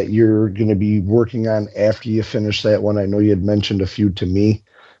else that you're going to be working on after you finish that one? I know you had mentioned a few to me.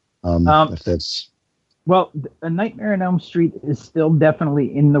 If that's... Well, A Nightmare on Elm Street is still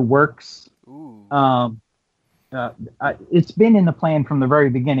definitely in the works. It's been in the plan from the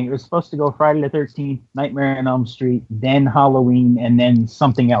very beginning. It was supposed to go Friday the 13th, Nightmare on Elm Street, then Halloween, and then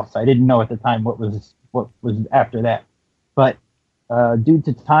something else. I didn't know at the time what was after that. But due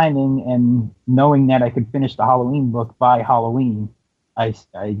to timing and knowing that I could finish the Halloween book by Halloween, I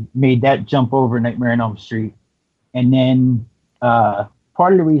made that jump over Nightmare on Elm Street. And then...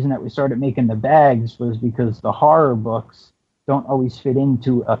 part of the reason that we started making the bags was because the horror books don't always fit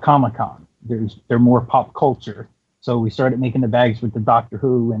into a Comic-Con. They're more pop culture. So we started making the bags with the Doctor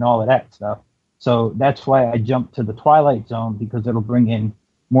Who and all of that stuff. So that's why I jumped to the Twilight Zone, because it'll bring in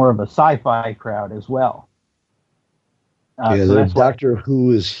more of a sci-fi crowd as well. So Doctor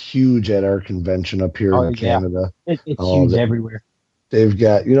Who is huge at our convention up here in Canada. It's huge everywhere. They've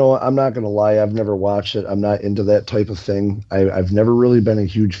got, I'm not going to lie, I've never watched it. I'm not into that type of thing. I've never really been a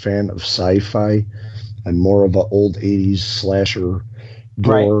huge fan of sci-fi. I'm more of an old 80s slasher,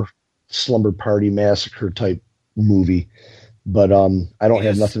 gore, slumber party massacre type movie. But I don't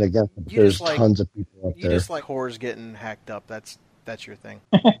have nothing against it. There's tons of people up there. You just like horrors getting hacked up. That's your thing.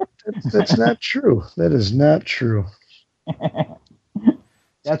 That's not true. That is not true.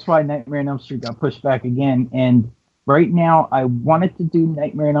 That's why Nightmare on Elm Street got pushed back again. And right now, I wanted to do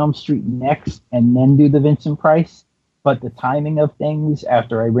Nightmare on Elm Street next and then do the Vincent Price. But the timing of things,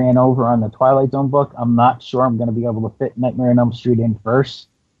 after I ran over on the Twilight Zone book, I'm not sure I'm going to be able to fit Nightmare on Elm Street in first,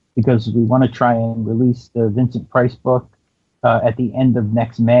 because we want to try and release the Vincent Price book at the end of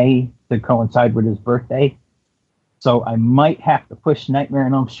next May to coincide with his birthday. So I might have to push Nightmare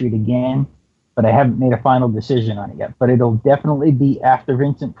on Elm Street again, but I haven't made a final decision on it yet. But it'll definitely be after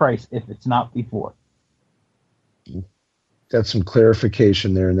Vincent Price if it's not before. Got some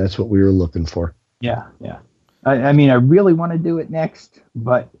clarification there, and that's what we were looking for. Yeah. I mean, I really want to do it next,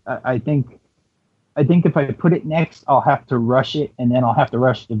 but I think if I put it next, I'll have to rush it, and then I'll have to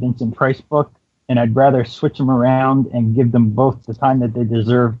rush the Vincent Price book, and I'd rather switch them around and give them both the time that they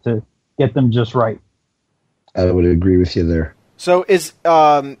deserve to get them just right. I would agree with you there. So is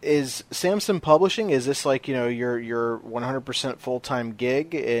Samson Publishing, is this like, your 100% full-time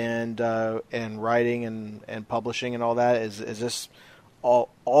gig and writing and publishing and all that? Is this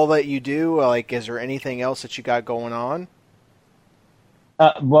all that you do? Like, is there anything else that you got going on?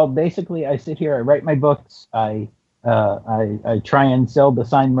 Well, basically, I sit here, I write my books, I try and sell the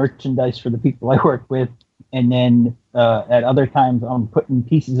signed merchandise for the people I work with, and then at other times I'm putting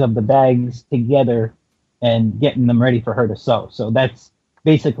pieces of the bags together and getting them ready for her to sew. So that's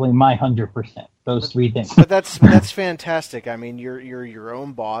basically my 100%. Those three things. But that's fantastic. I mean, you're your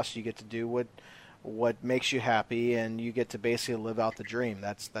own boss. You get to do what makes you happy, and you get to basically live out the dream.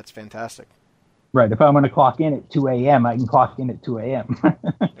 That's fantastic. Right. If I'm going to clock in at 2 a.m., I can clock in at 2 a.m.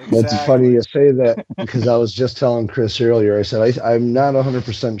 Exactly. That's funny you say that, because I was just telling Chris earlier, I said, I'm not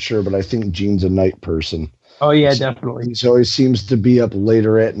 100% sure, but I think Gene's a night person. Oh, yeah, definitely. He always seems to be up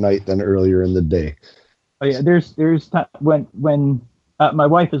later at night than earlier in the day. Oh, yeah, there's when my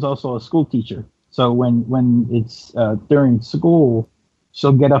wife is also a school teacher, so when it's during school,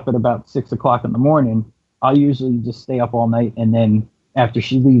 she'll get up at about 6 o'clock in the morning. I'll usually just stay up all night, and then after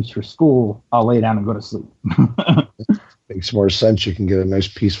she leaves for school, I'll lay down and go to sleep. Makes more sense. You can get a nice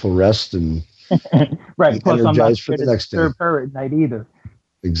peaceful rest and right. Plus, I'm not for the next day. Disturb her at night either.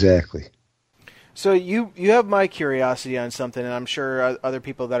 Exactly. So you have my curiosity on something, and I'm sure other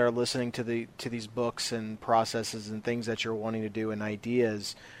people that are listening to these books and processes and things that you're wanting to do and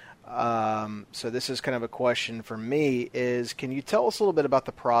ideas. So this is kind of a question for me: is can you tell us a little bit about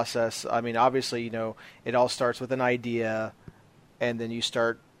the process? I mean, obviously, it all starts with an idea, and then you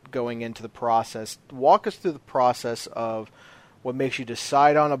start going into the process. Walk us through the process of what makes you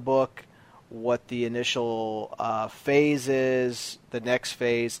decide on a book, what the initial phase is, the next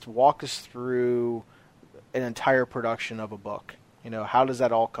phase. Walk us through an entire production of a book. How does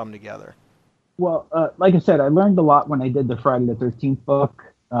that all come together? Well, like I said, I learned a lot when I did the Friday the 13th book.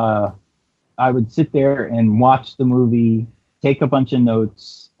 I would sit there and watch the movie, take a bunch of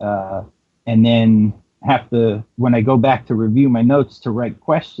notes, and then when I go back to review my notes to write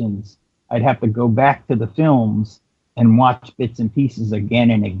questions, I'd have to go back to the films and watch bits and pieces again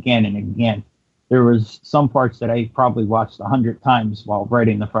and again and again. There was some parts that I probably watched 100 times while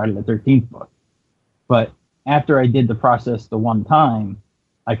writing the Friday the 13th book. But after I did the process the one time,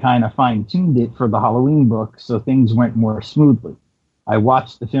 I kind of fine-tuned it for the Halloween book so things went more smoothly. I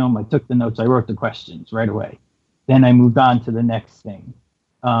watched the film, I took the notes, I wrote the questions right away. Then I moved on to the next thing.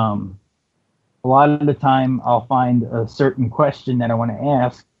 A lot of the time, I'll find a certain question that I want to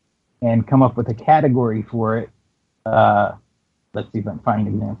ask and come up with a category for it. Let's see if I can find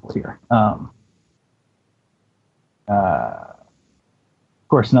an example here. Of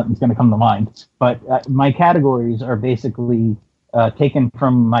course, nothing's going to come to mind. But my categories are basically taken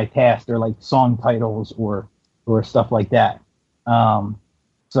from my past, or like song titles or stuff like that.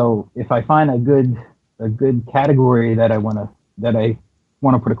 So if I find a good category that I want to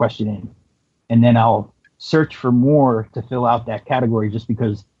put a question in, and then I'll search for more to fill out that category just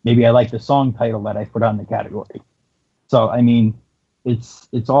because maybe I like the song title that I put on the category. So, I mean,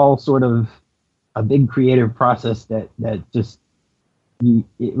 it's all sort of a big creative process that just,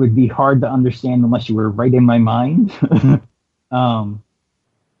 it would be hard to understand unless you were right in my mind.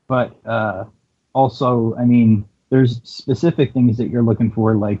 But also, I mean, there's specific things that you're looking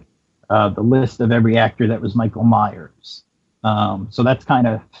for, like the list of every actor that was Michael Myers. So that's kind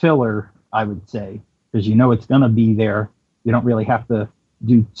of filler, I would say, because it's going to be there. You don't really have to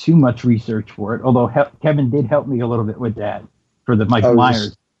do too much research for it, although Kevin did help me a little bit with that for the Michael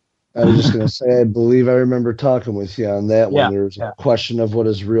Myers. I was just going to say, I believe I remember talking with you on that one. There was a question of what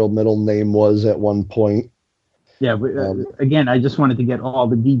his real middle name was at one point. Yeah, again, I just wanted to get all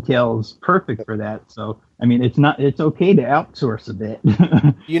the details perfect for that. So, I mean, it's okay to outsource a bit.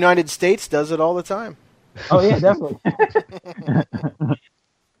 United States does it all the time. Oh, yeah, definitely.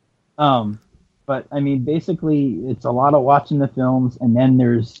 But, I mean, basically, it's a lot of watching the films, and then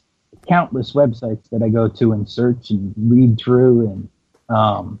there's countless websites that I go to and search and read through,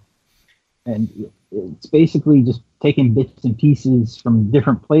 and it's basically just taking bits and pieces from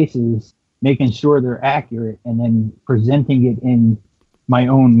different places, making sure they're accurate, and then presenting it in my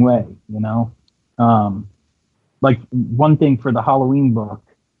own way, Like, one thing for the Halloween book,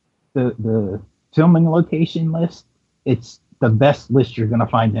 the filming location list, it's the best list you're going to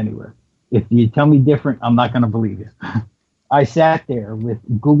find anywhere. If you tell me different, I'm not going to believe you. I sat there with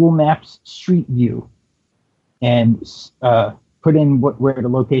Google Maps Street View and put in where the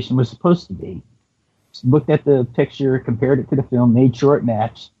location was supposed to be. Looked at the picture, compared it to the film, made sure it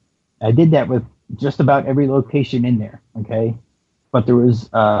matched. I did that with just about every location in there, okay? But there was,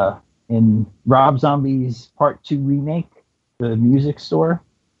 in Rob Zombie's Part 2 remake, the music store,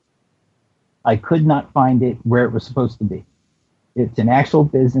 I could not find it where it was supposed to be. It's an actual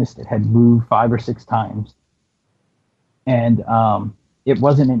business that had moved 5 or 6 times. And it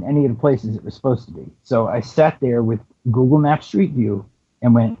wasn't in any of the places it was supposed to be. So I sat there with Google Maps Street View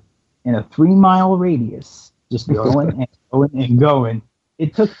and went in a 3-mile radius, just going and going and going.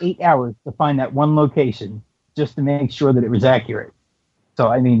 It took 8 hours to find that one location just to make sure that it was accurate. So,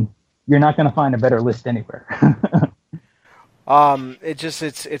 I mean, you're not going to find a better list anywhere.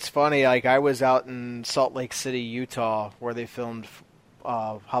 It's funny. Like, I was out in Salt Lake City, Utah, where they filmed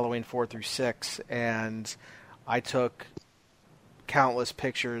Halloween 4 through 6, and I took countless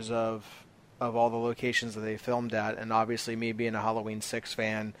pictures of all the locations that they filmed at, and obviously me being a Halloween 6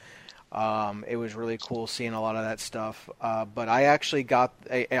 fan, it was really cool seeing a lot of that stuff. But I actually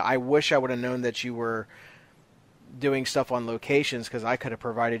I wish I would have known that you were doing stuff on locations, because I could have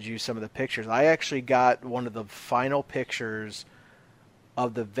provided you some of the pictures. I actually got one of the final pictures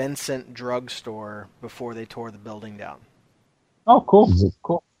of the Vincent drugstore before they tore the building down. Oh, cool.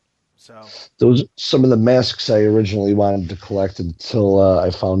 Cool. So those some of the masks I originally wanted to collect until I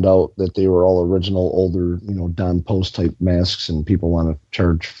found out that they were all original, older, Don Post type masks, and people want to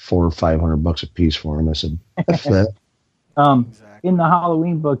charge $400 or $500 a piece for them. I said, F that. Exactly. In the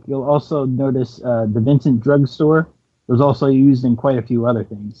Halloween book, you'll also notice the Vincent Drugstore was also used in quite a few other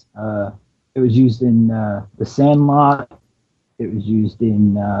things. It was used in The Sandlot. It was used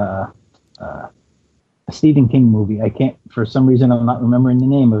in a Stephen King movie. I can't, for some reason, I'm not remembering the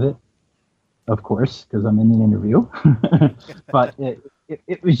name of it, of course, because I'm in an interview. But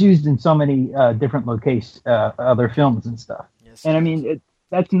it was used in so many different locations, other films and stuff. Yes, And I mean,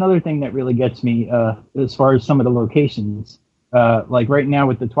 that's another thing that really gets me as far as some of the locations. Like right now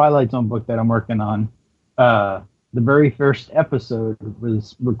with the Twilight Zone book that I'm working on, the very first episode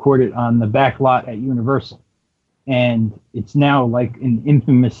was recorded on the back lot at Universal. And it's now like an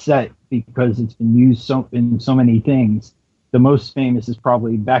infamous set because it's been used in so many things. The most famous is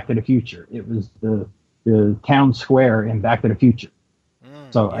probably Back to the Future. It was the town square in Back to the Future.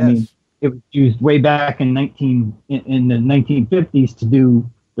 So, yes. I mean, it was used way back in the 1950s to do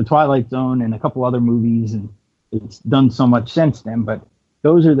the Twilight Zone and a couple other movies, and it's done so much since then. But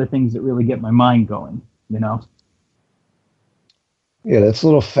those are the things that really get my mind going, you know? Yeah, that's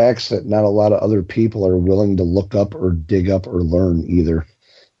little facts that not a lot of other people are willing to look up or dig up or learn either.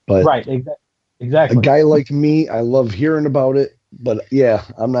 But Right, exactly. a guy like me, I love hearing about it, but yeah,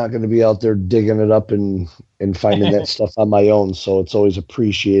 I'm not going to be out there digging it up and finding that stuff on my own. So it's always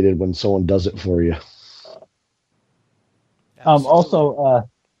appreciated when someone does it for you. Also,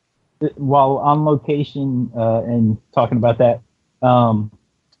 while on location and talking about that, was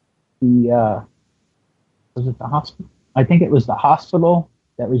it the hospital? I think it was the hospital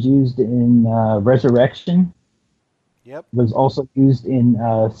that was used in Resurrection. Yep. Was also used in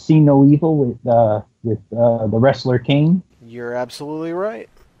See No Evil with the wrestler Kane. You're absolutely right.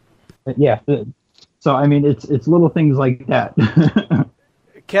 But yeah. So I mean, it's little things like that.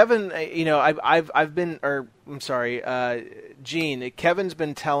 Kevin, you know, I've been, or I'm sorry, Gene. Kevin's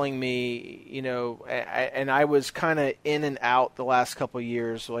been telling me, you know, and I was kind of in and out the last couple of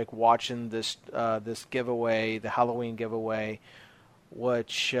years, like watching this giveaway, the Halloween giveaway,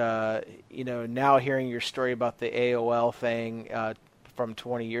 which you know, now hearing your story about the AOL thing from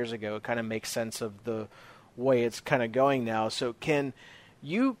 20 years ago, it kind of makes sense of the way it's kind of going now. So can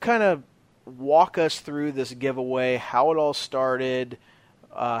you kind of walk us through this giveaway, how it all started?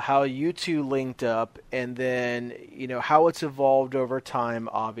 How you two linked up, and then, you know, how it's evolved over time,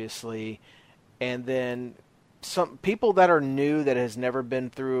 obviously, and then some people that are new that has never been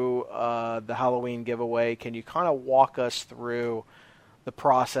through the Halloween giveaway. Can you kind of walk us through the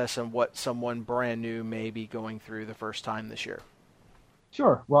process and what someone brand new may be going through the first time this year?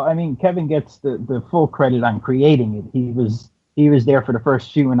 Sure. Well, I mean, Kevin gets the full credit on creating it. He was there for the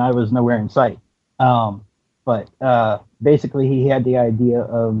first few, and I was nowhere in sight. But basically, he had the idea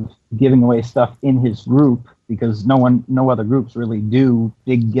of giving away stuff in his group because no other groups really do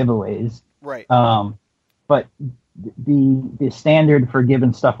big giveaways. Right. But the standard for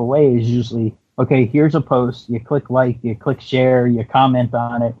giving stuff away is usually, okay, here's a post, you click like, you click share, you comment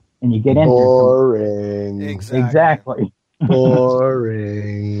on it, and you get entered. Boring. Exactly.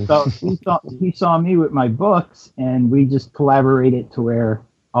 Boring. So he saw me with my books, and we just collaborated to where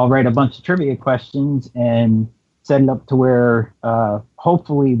I'll write a bunch of trivia questions and set it up to where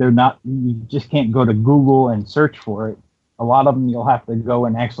hopefully you just can't go to Google and search for it. A lot of them you'll have to go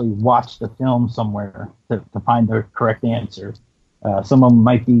and actually watch the film somewhere to find the correct answer. Some of them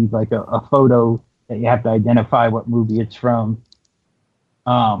might be like a photo that you have to identify what movie it's from.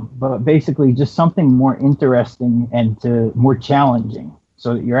 But basically just something more interesting and more challenging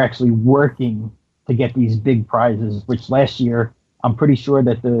so that you're actually working to get these big prizes, which last year I'm pretty sure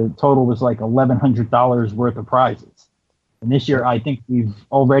that the total was like $1,100 worth of prizes. And this year, I think we've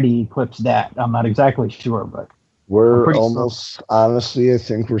already eclipsed that. I'm not exactly sure, but we're almost, honestly, I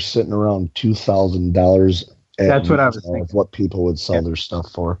think we're sitting around $2,000. That's what I was thinking. Of what people would sell their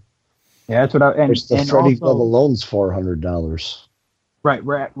stuff for. Yeah, that's what I. And the Freddy Glove alone's $400. Right,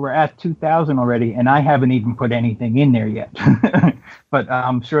 we're at 2,000 already, and I haven't even put anything in there yet. But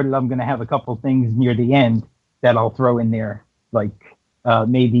I'm sure that I'm going to have a couple things near the end that I'll throw in there. Like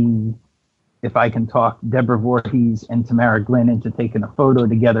maybe if I can talk Deborah Voorhees and Tamara Glynn into taking a photo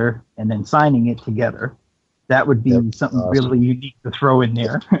together and then signing it together, that would be something awesome. Really unique to throw in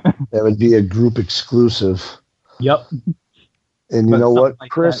there. That would be a group exclusive. Yep. And you know what, like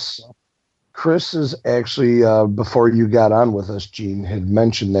Chris? Chris is actually, before you got on with us, Gene, had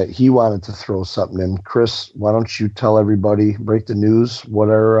mentioned that he wanted to throw something in. Chris, why don't you tell everybody, break the news, what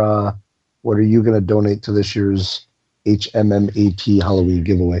are you going to donate to this year's HMMAT Halloween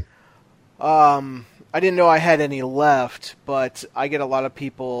giveaway? I didn't know I had any left, but I get a lot of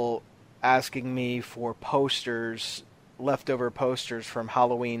people asking me for posters leftover posters from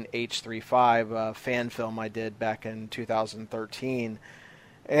Halloween H35, a fan film I did back in 2013.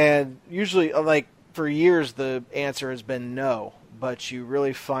 And usually, like, for years, the answer has been no. But you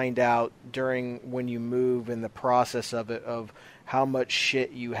really find out when you move in the process of it, of how much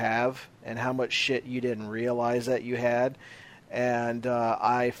shit you have and how much shit you didn't realize that you had. And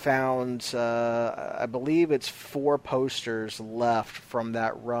I found, I believe it's 4 posters left from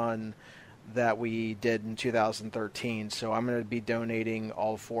that run that we did in 2013. So I'm going to be donating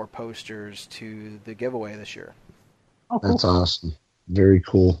all 4 posters to the giveaway this year. Oh, cool. That's awesome. Very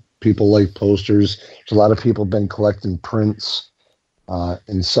cool. People like posters. There's a lot of people been collecting prints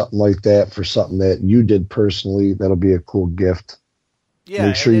and something like that for something that you did personally. That'll be a cool gift. Yeah,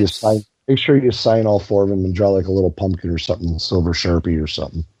 Make sure you sign all 4 of them and draw like a little pumpkin or something, silver Sharpie or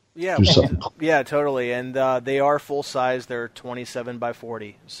something. Yeah, Do something cool. Yeah, totally. And they are full size. They're 27 by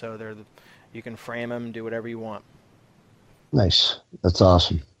 40, so you can frame them, do whatever you want. Nice. That's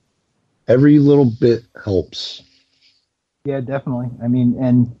awesome. Every little bit helps. Yeah, definitely. I mean,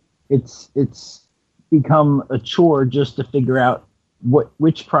 and it's become a chore just to figure out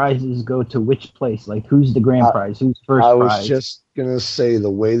which prizes go to which place. Like, who's the grand prize? Who's first prize? I was just gonna say,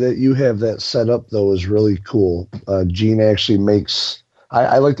 the way that you have that set up though is really cool. Gene actually makes,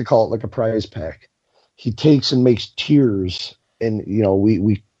 I like to call it like a prize pack. He takes and makes tiers, and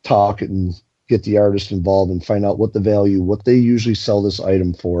we talk and get the artist involved and find out what the value, what they usually sell this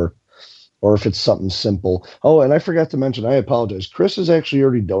item for, or if it's something simple. Oh, and I forgot to mention, I apologize. Chris has actually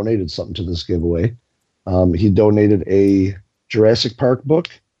already donated something to this giveaway. He donated a Jurassic Park book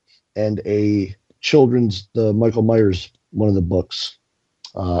and a children's, the Michael Myers, one of the books.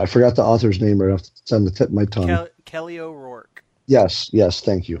 I forgot the author's name right off the tip of my tongue. Kelly O'Rourke. Yes,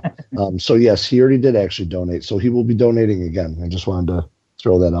 thank you. So yes, he already did actually donate. So he will be donating again. I just wanted to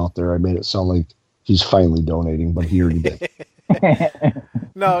throw that out there. I made it sound like he's finally donating, but he already did.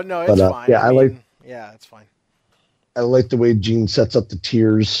 No, it's fine. Yeah, it's fine. I like the way Gene sets up the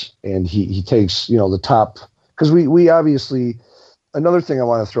tiers, and he takes, the top, because we obviously, another thing I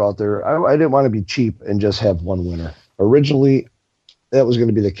want to throw out there, I didn't want to be cheap and just have one winner. Originally, that was going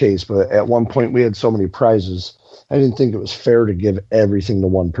to be the case, but at one point we had so many prizes, I didn't think it was fair to give everything to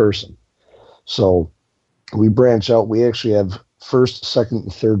one person. So we branch out. We actually have first, second,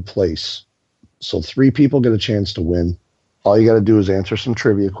 and third place. So 3 people get a chance to win. All you got to do is answer some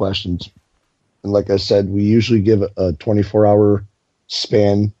trivia questions. And like I said, we usually give a 24-hour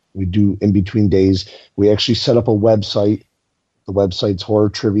span. We do in between days. We actually set up a website. The website's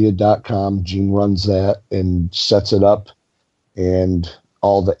horrortrivia.com. Gene runs that and sets it up. And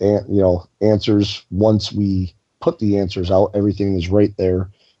all the answers, once we put the answers out, everything is right there.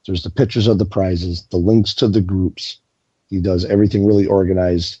 There's the pictures of the prizes, the links to the groups. He does everything really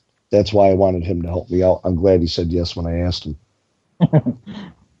organized. That's why I wanted him to help me out. I'm glad he said yes when I asked him.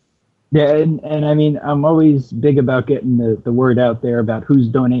 Yeah, and I mean, I'm always big about getting the word out there about who's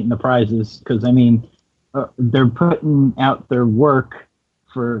donating the prizes, because, I mean, they're putting out their work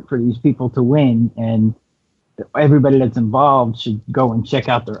for these people to win, and everybody that's involved should go and check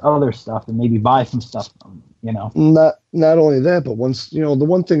out their other stuff and maybe buy some stuff from them, Not only that, but once, the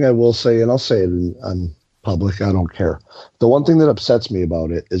one thing I will say, and I'll say it on public, I don't care. The one thing that upsets me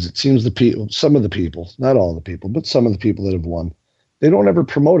about it is it seems some of the people, not all the people, but some of the people that have won, they don't ever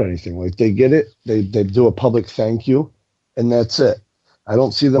promote anything. Like, they get it, they do a public thank you, and that's it. I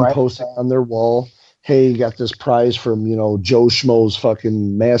don't see them posting on their wall, hey, you got this prize from, Joe Schmo's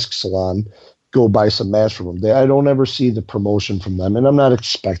fucking mask salon. Go buy some masks from them. I don't ever see the promotion from them, and I'm not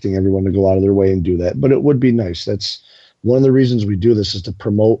expecting everyone to go out of their way and do that, but it would be nice. That's one of the reasons we do this, is to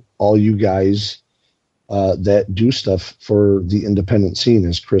promote all you guys that do stuff for the independent scene.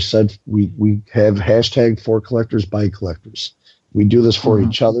 As Chris said, we have hashtag for collectors by collectors. We do this for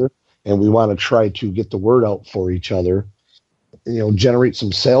each other, and we want to try to get the word out for each other, generate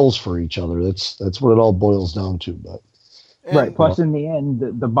some sales for each other. That's what it all boils down to. But right. Plus, in the end,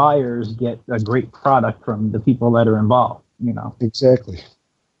 the buyers get a great product from the people that are involved. Exactly.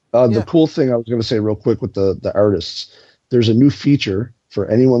 The cool thing I was going to say real quick with the artists, there's a new feature for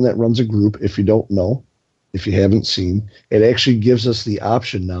anyone that runs a group. If you don't know, if you haven't seen, it actually gives us the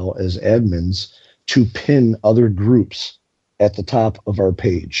option now as admins to pin other groups at the top of our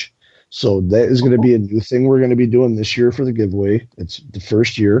page. So that is going to be a new thing we're going to be doing this year for the giveaway. It's the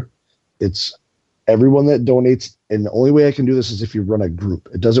first year. It's everyone that donates. And the only way I can do this is if you run a group.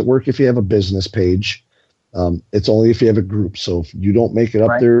 It doesn't work if you have a business page. It's only if you have a group. So if you don't make it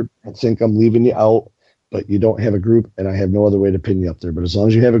up there, I think I'm leaving you out, but you don't have a group, and I have no other way to pin you up there. But as long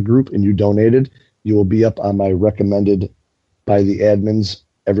as you have a group and you donated, you will be up on my recommended by the admins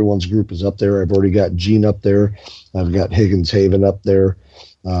everyone's group is up there. I've already got Gene up there. I've got Higgins Haven up there.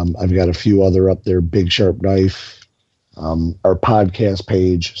 I've got a few other up there, Big Sharp Knife, our podcast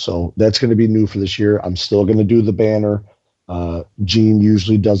page. So that's going to be new for this year. I'm still going to do the banner. Gene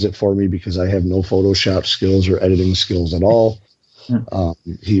usually does it for me because I have no Photoshop skills or editing skills at all.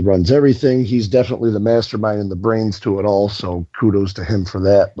 He runs everything. He's definitely the mastermind and the brains to it all. So kudos to him for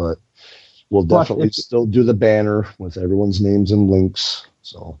that. But we'll definitely still do the banner with everyone's names and links.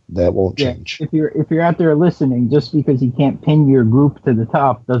 So that won't change. If you're out there listening, just because he can't pin your group to the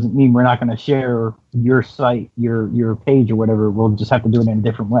top doesn't mean we're not going to share your site, your page or whatever. We'll just have to do it in a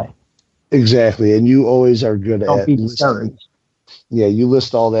different way. Exactly. And you always are good Don't at be listening. discouraged. Yeah, you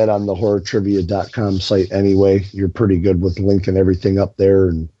list all that on the horrortrivia.com site anyway. You're pretty good with linking everything up there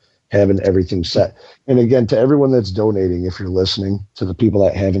and having everything set. And again, to everyone that's donating, if you're listening, to the people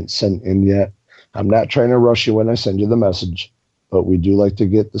that haven't sent in yet, I'm not trying to rush you when I send you the message, but we do like to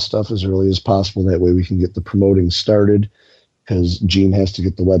get the stuff as early as possible. That way we can get the promoting started because Gene has to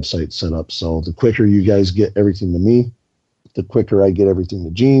get the website set up. So the quicker you guys get everything to me, the quicker I get everything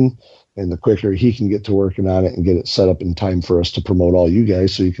to Gene, and the quicker he can get to working on it and get it set up in time for us to promote all you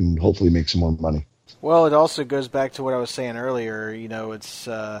guys so you can hopefully make some more money. Well, it also goes back to what I was saying earlier. You know, it's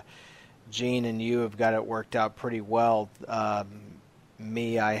Gene and you have got it worked out pretty well.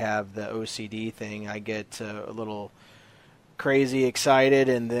 Me, I have the OCD thing. I get a little crazy excited,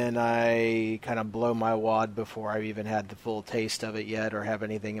 and then I kind of blow my wad before I've even had the full taste of it yet or have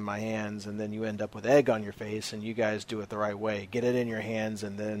anything in my hands, and then you end up with egg on your face, and you guys do it the right way. Get it in your hands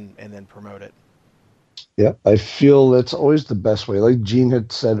and then promote it. Yeah, I feel that's always the best way. Like Gene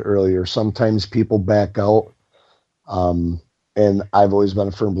had said earlier, sometimes people back out, and I've always been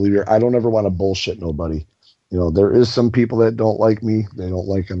a firm believer. I don't ever want to bullshit nobody. You know, there is some people that don't like me. They don't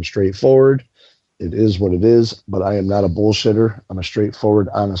like I'm straightforward. It is what it is, but I am not a bullshitter. I'm a straightforward,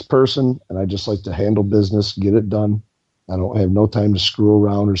 honest person, and I just like to handle business, get it done. I don't have no time to screw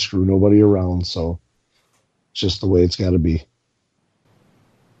around or screw nobody around, so it's just the way it's got to be.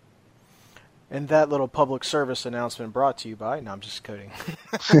 And that little public service announcement brought to you by... No, I'm just kidding.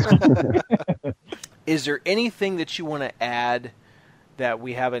 Is there anything that you want to add that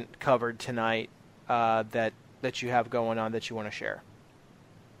we haven't covered tonight that you have going on that you want to share?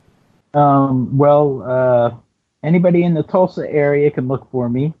 Anybody in the Tulsa area can look for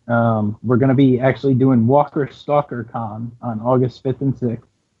me. We're going to be actually doing Walker Stalker Con on August 5th and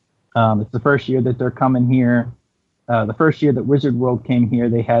 6th. It's the first year that they're coming here. The first year that Wizard World came here,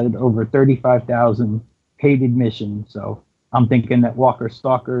 they had over 35,000 paid admissions. So I'm thinking that Walker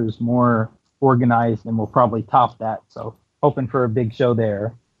Stalker is more organized and will probably top that. So hoping for a big show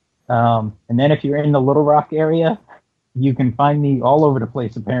there. And then if you're in the Little Rock area, you can find me all over the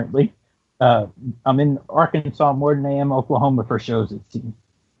place, apparently. I'm in Arkansas more than I am Oklahoma for shows, it seems.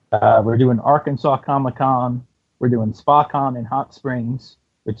 We're doing Arkansas Comic-Con. We're doing SpaCon in Hot Springs,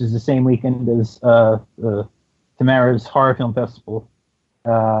 which is the same weekend as Tamara's Horror Film Festival.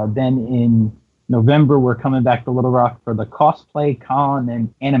 Then in November, we're coming back to Little Rock for the Cosplay Con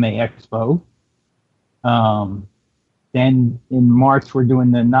and Anime Expo. Then in March, we're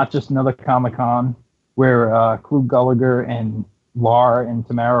doing the Not Just Another Comic-Con, where Klug Gallagher and Lar and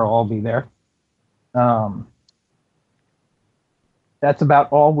Tamara will all be there. That's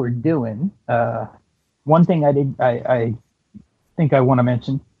about all we're doing. One thing I think I want to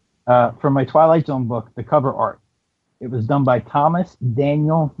mention, for my Twilight Zone book, the cover art, it was done by Thomas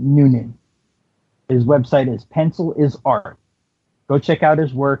Daniel Noonan. His website is Pencil is Art. Go check out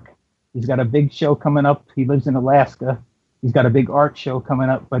his work. He's got a big show coming up. He lives in Alaska. He's got a big art show coming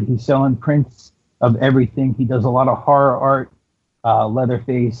up, but he's selling prints of everything. He does a lot of horror art,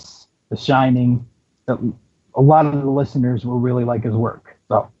 Leatherface, The Shining. A lot of the listeners will really like his work.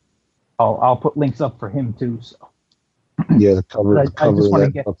 So I'll put links up for him too. So yeah, the cover of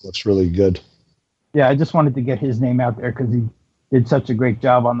that book looks really good. Yeah, I just wanted to get his name out there because he did such a great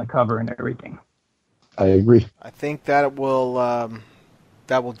job on the cover and everything. I agree. I think that will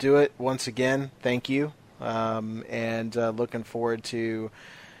do it. Once again, thank you, and looking forward to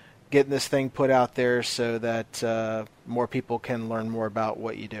getting this thing put out there so that more people can learn more about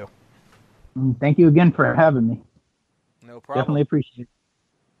what you do. Thank you again for having me. No problem. Definitely appreciate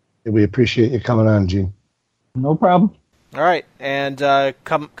it. We appreciate you coming on, Gene. No problem. All right, and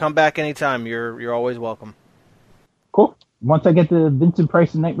come back anytime. You're always welcome. Cool. Once I get the Vincent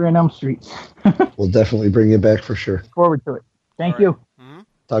Price and Nightmare on Elm Street. We'll definitely bring you back for sure. Forward to it. Thank you. Mm-hmm.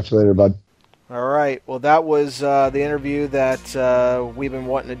 Talk to you later, bud. All right. Well, that was the interview that we've been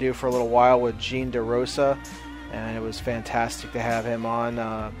wanting to do for a little while with Gene DeRosa, and it was fantastic to have him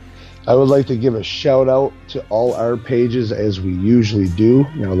on. I would like to give a shout out to all our pages as we usually do.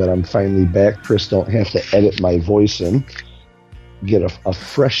 Now that I'm finally back, Chris don't have to edit my voice in. Get a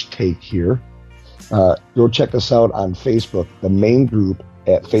fresh take here. Go check us out on Facebook, the main group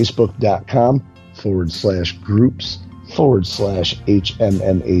at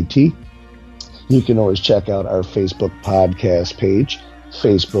facebook.com/groups/HMMAT. You can always check out our Facebook podcast page,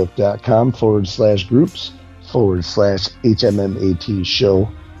 facebook.com/groups/HMMAT show.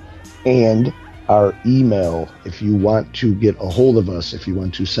 And our email, if you want to get a hold of us, if you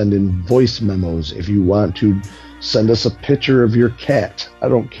want to send in voice memos, if you want to send us a picture of your cat, I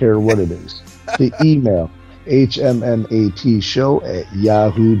don't care what it is. The email,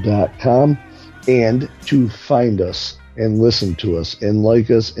 hmmatshow@yahoo.com. And to find us and listen to us and like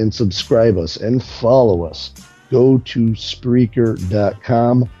us and subscribe us and follow us, go to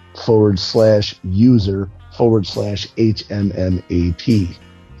Spreaker.com/user/HMMAT.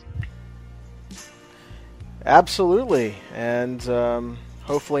 Absolutely, and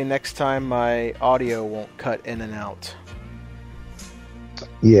hopefully next time my audio won't cut in and out.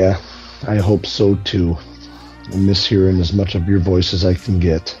 Yeah, I hope so too. I miss hearing as much of your voice as I can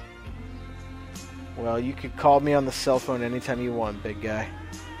get. Well, you could call me on the cell phone anytime you want, big guy.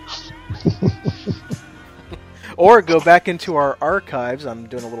 Or go back into our archives. I'm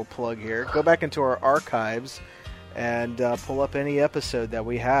doing a little plug here. Go back into our archives and pull up any episode that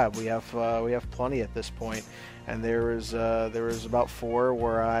we have. We have plenty at this point, and there was about 4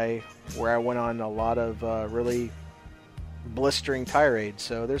 where I went on a lot of really blistering tirades.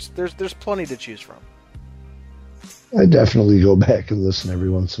 So there's plenty to choose from. I definitely go back and listen every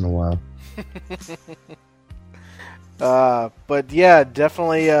once in a while. But yeah,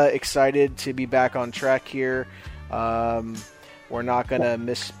 definitely excited to be back on track here. We're not going to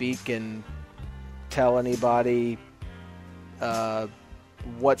misspeak and tell anybody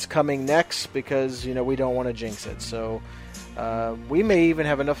what's coming next because, we don't want to jinx it. So we may even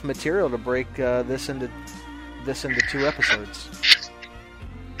have enough material to break this into 2 episodes.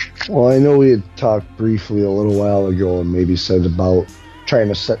 Well, I know we had talked briefly a little while ago and maybe said about trying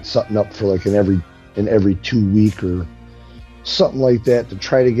to set something up for like in every 2 week or something like that to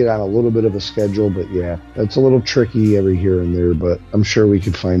try to get on a little bit of a schedule. But yeah, it's a little tricky every here and there, but I'm sure we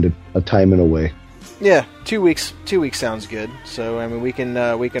could find a time and a way. Yeah, 2 weeks. 2 weeks sounds good. So I mean, we can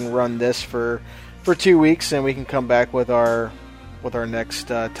run this for 2 weeks, and we can come back with our next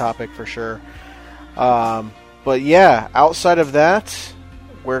topic for sure. But yeah, outside of that,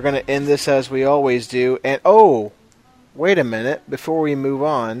 we're gonna end this as we always do. And oh, wait a minute! Before we move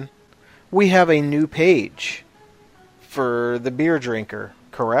on, we have a new page for the Beer Drinker.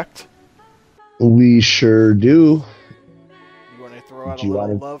 Correct? We sure do. You want to throw out a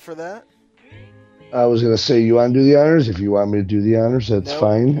little love for that? I was going to say, you want to do the honors? If you want me to do the honors, that's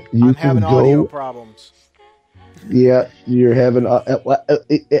fine. I'm having audio problems. Yeah, you're having...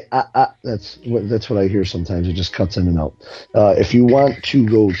 that's what I hear sometimes. It just cuts in and out. If you want to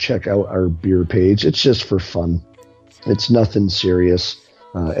go check out our beer page, it's just for fun. It's nothing serious.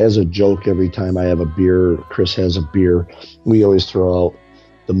 As a joke, every time I have a beer, Chris has a beer, we always throw out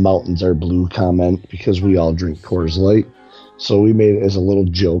the mountains are blue comment because we all drink Coors Light. So we made it as a little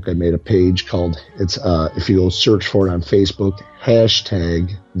joke. I made a page called, it's if you go search for it on Facebook,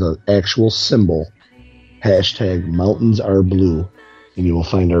 hashtag the actual symbol, hashtag mountains are blue, and you will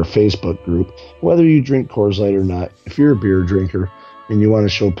find our Facebook group. Whether you drink Coors Light or not, if you're a beer drinker and you want to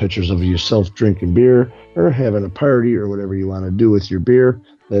show pictures of yourself drinking beer or having a party or whatever you want to do with your beer,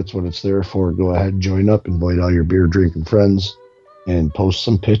 that's what it's there for. Go ahead and join up, invite all your beer drinking friends, and post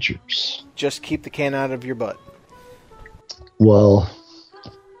some pictures. Just keep the can out of your butt. Well,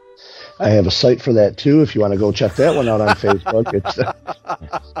 I have a site for that too. If you want to go check that one out on Facebook,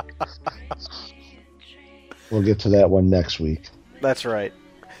 we'll get to that one next week. That's right.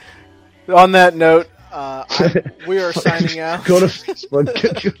 On that note, we are signing out. Go to Facebook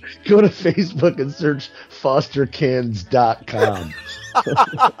and search fostercans.com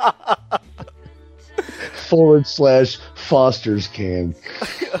 /FostersCan.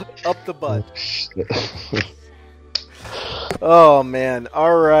 Up the butt. Oh, man.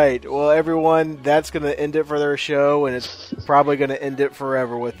 All right. Well, everyone, that's going to end it for their show, and it's probably going to end it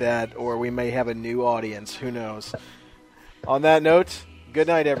forever with that, or we may have a new audience. Who knows? On that note, good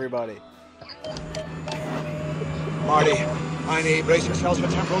night, everybody. Marty, Heine, brace yourselves for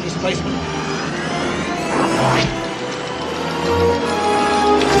temporal displacement.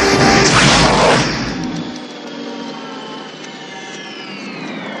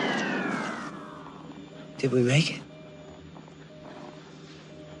 Did we make it?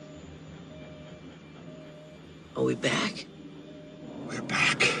 Are we back? We're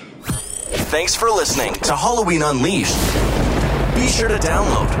back. Thanks for listening to Halloween Unleashed. Be sure to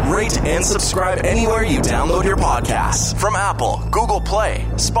download, rate, and subscribe anywhere you download your podcasts from Apple, Google Play,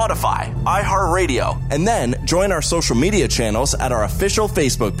 Spotify, iHeartRadio, and then join our social media channels at our official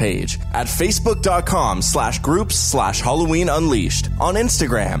Facebook page at facebook.com/groups/Halloween Unleashed, on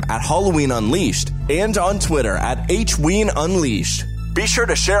Instagram at Halloween Unleashed, and on Twitter at HWeen Unleashed. Be sure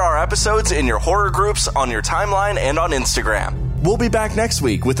to share our episodes in your horror groups on your timeline and on Instagram. We'll be back next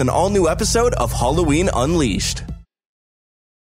week with an all-new episode of Halloween Unleashed.